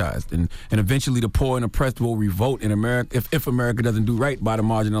disenfranchised. And eventually the poor and oppressed will revolt in America if America doesn't do right by the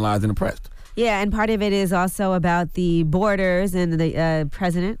marginalized and oppressed. Yeah, and part of it is also about the borders and the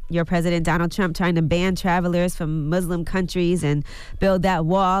your president, Donald Trump, trying to ban travelers from Muslim countries and build that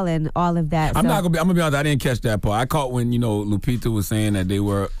wall and all of that. I'm gonna be honest, I didn't catch that part. I caught when, Lupita was saying that they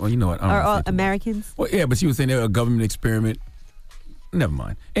were, well, you know what? Are all Americans? Well, yeah, but she was saying they were a government experiment. Never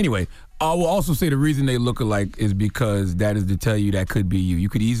mind. Anyway, I will also say the reason they look alike is because that is to tell you that could be you. You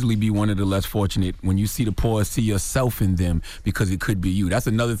could easily be one of the less fortunate. When you see the poor, see yourself in them because it could be you. That's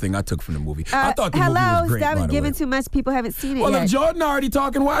another thing I took from the movie. I thought the movie was great, stop by the giving way. too much. People haven't seen it Well, yet. if Jordan already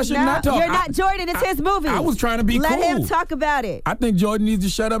talking, why should not talk? You're not Jordan. It's his movie. I was trying to be Let cool. him talk about it. I think Jordan needs to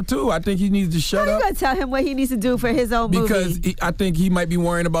shut up, too. I think he needs to shut How up. you going to tell him what he needs to do for his own movie? Because I think he might be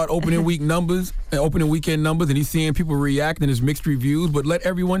worrying about opening week numbers, opening weekend numbers, and he's seeing people react and there's mixed reviews. But let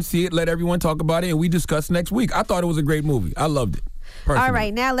everyone see it, let everyone talk about it, and we discuss next week. I thought it was a great movie. I loved it. Personally. All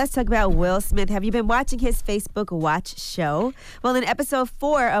right, now let's talk about Will Smith. Have you been watching his Facebook Watch show? Well, in episode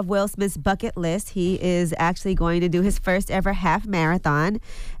 4 of Will Smith's bucket list, he is actually going to do his first ever half marathon.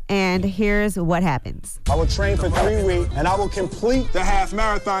 And here's what happens. I will train for 3 weeks, and I will complete the half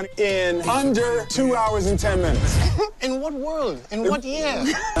marathon in under 2 hours and 10 minutes. In what world? In what year?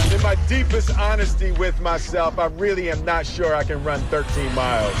 In my deepest honesty with myself, I really am not sure I can run 13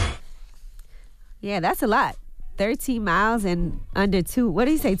 miles. Yeah, that's a lot. 13 miles in under 2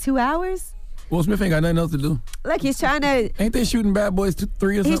 hours? Will Smith ain't got nothing else to do. Look, he's trying to... Ain't they shooting Bad Boys 3 or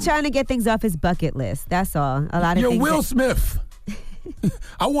something? He's trying to get things off his bucket list. That's all. A lot of You're things. Will Smith.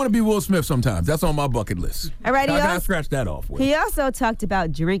 I want to be Will Smith sometimes. That's on my bucket list. All right, How can I scratch that off? Will? He also talked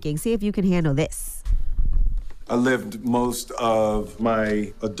about drinking. See if you can handle this. I lived most of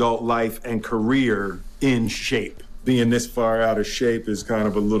my adult life and career in shape. Being this far out of shape is kind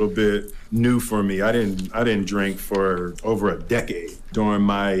of a little bit new for me. I didn't drink for over a decade. During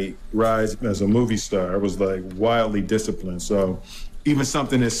my rise as a movie star, I was like wildly disciplined. So even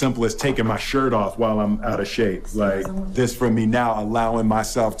something as simple as taking my shirt off while I'm out of shape, like this for me now, allowing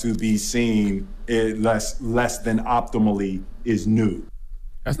myself to be seen less than optimally is new.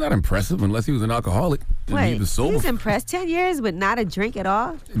 That's not impressive unless he was an alcoholic and he Wait, was sober. he's impressed. 10 years with not a drink at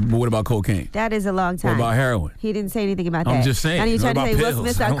all? But what about cocaine? That is a long time. What about heroin? He didn't say anything about that. I'm just saying. And you What trying to about say Will pills?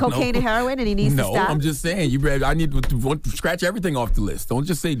 Smith's I on don't cocaine know. and heroin and he needs to stop? No, I'm just saying. I need to scratch everything off the list. Don't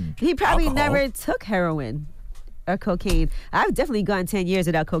just say He probably alcohol. never took heroin or cocaine. I've definitely gone 10 years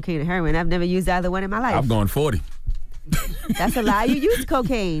without cocaine and heroin. I've never used either one in my life. I've gone 40. That's a lie. You used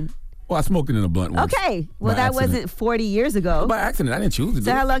cocaine. Well, I smoked it in a blunt once. Okay. Well, By that accident. wasn't 40 years ago. By accident. I didn't choose to do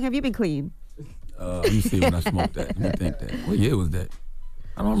So how it. long have you been clean? Let me see when I smoked that. Let me think that. What year was that?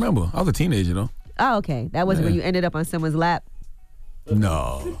 I don't remember. I was a teenager, though. Oh, okay. That wasn't when you ended up on someone's lap.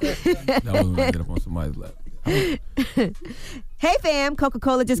 No. That wasn't when I ended up on somebody's lap. Hey fam,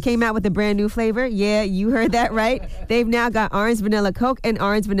 Coca-Cola just came out with a brand new flavor. Yeah, you heard that right. They've now got Orange Vanilla Coke and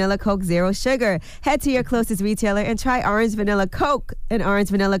Orange Vanilla Coke Zero Sugar. Head to your closest retailer and try Orange Vanilla Coke and Orange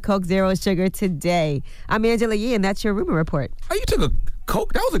Vanilla Coke Zero Sugar today. I'm Angela Yee, and that's your Rumor Report. Oh, you took a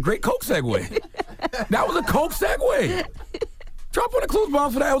Coke? That was a great Coke segue. That was a Coke segue. Drop on a clues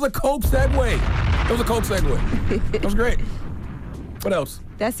bomb for that. It was a Coke segue. It was a Coke segue. That was great. What else?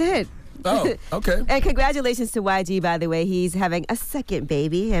 That's it. Oh, okay. And congratulations to YG, by the way. He's having a second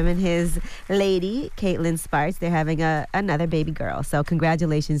baby. Him and his lady, Caitlin Sparks, they're having another baby girl. So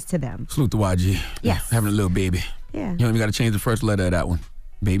congratulations to them. Salute to YG. Yes. Having a little baby. Yeah. You don't even got to change the first letter of that one.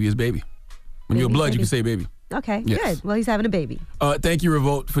 Baby is baby. When you're Baby's blood, baby. you can say baby. Okay, Yes. good. Well, he's having a baby. Thank you,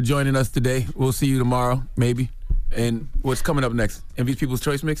 Revolt, for joining us today. We'll see you tomorrow, maybe. And what's coming up next? Envy's People's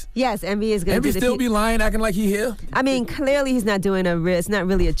Choice Mix? Yes, Envy is going to Envy do still the be lying, acting like he here? I mean, clearly he's not doing it's not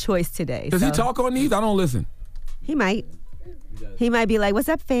really a choice today. Does he so- talk on these? I don't listen. He might. He might be like, what's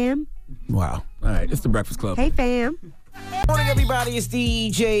up, fam? Wow. All right, it's the Breakfast Club. Hey, fam. Morning, everybody. It's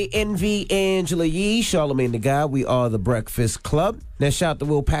DJ Envy, Angela Yee, Charlamagne the God. We are the Breakfast Club. Now, shout out to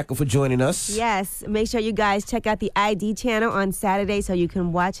Will Packer for joining us. Yes, make sure you guys check out the ID channel on Saturday so you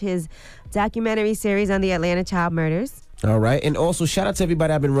can watch his documentary series on the Atlanta child murders. All right. And also, shout out to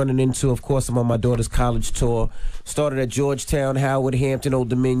everybody I've been running into. Of course, I'm on my daughter's college tour. Started at Georgetown, Howard, Hampton, Old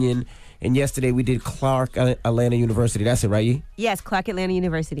Dominion. And yesterday we did Clark Atlanta University. That's it, right, Yee? Yes, Clark Atlanta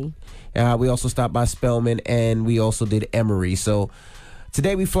University. We also stopped by Spelman, and we also did Emory. So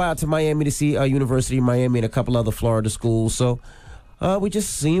today we fly out to Miami to see University of Miami and a couple other Florida schools. So we're just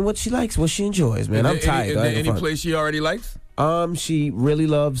seeing what she likes, what she enjoys, man. I'm tired. Any place she already likes? She really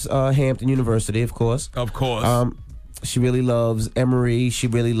loves Hampton University, of course. Of course. She really loves Emory. She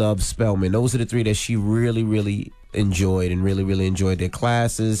really loves Spelman. Those are the three that she really, really enjoyed and really, really enjoyed their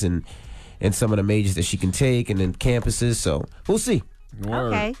classes and some of the majors that she can take and then campuses. So we'll see.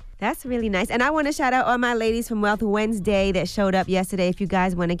 Okay, that's really nice. And I want to shout out all my ladies from Wealth Wednesday that showed up yesterday. If you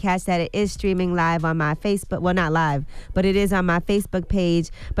guys want to catch that, it is streaming live on my Facebook. Well, not live, but it is on my Facebook page.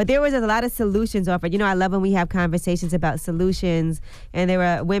 But there was a lot of solutions offered. You know, I love when we have conversations about solutions. And there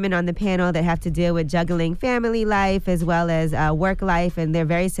were women on the panel that have to deal with juggling family life as well as work life. And they're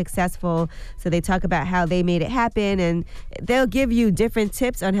very successful. So they talk about how they made it happen. And they'll give you different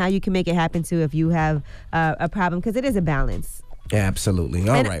tips on how you can make it happen too if you have a problem, because it is a balance. Absolutely.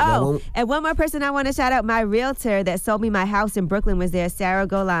 All right. And one more person I want to shout out, my realtor that sold me my house in Brooklyn was there, Sarah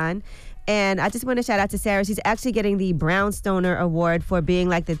Golan. And I just want to shout out to Sarah. She's actually getting the Brownstoner Award for being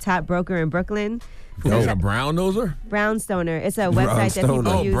like the top broker in Brooklyn. Is a brown noser? Brownstoner. It's a website that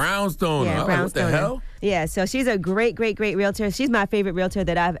people use. Oh, Brownstoner. Yeah, Like, what the hell? Yeah, so she's a great, great, great realtor. She's my favorite realtor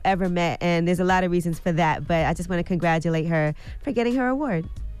that I've ever met, and there's a lot of reasons for that. But I just want to congratulate her for getting her award.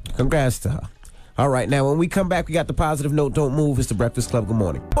 Congrats to her. All right, now when we come back, we got the positive note. Don't move. It's the Breakfast Club. Good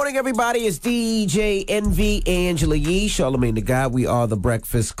morning. Morning, everybody. It's DJ Envy, Angela Yee, Charlamagne the God. We are the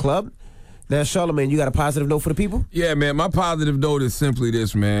Breakfast Club. Now, Charlamagne, you got a positive note for the people? Yeah, man. My positive note is simply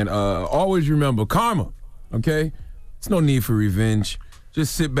this, man. Always remember karma, okay? There's no need for revenge.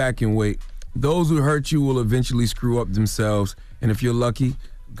 Just sit back and wait. Those who hurt you will eventually screw up themselves. And if you're lucky,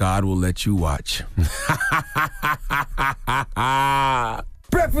 God will let you watch.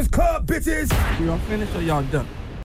 Breakfast Club, bitches! Y'all finished or y'all done?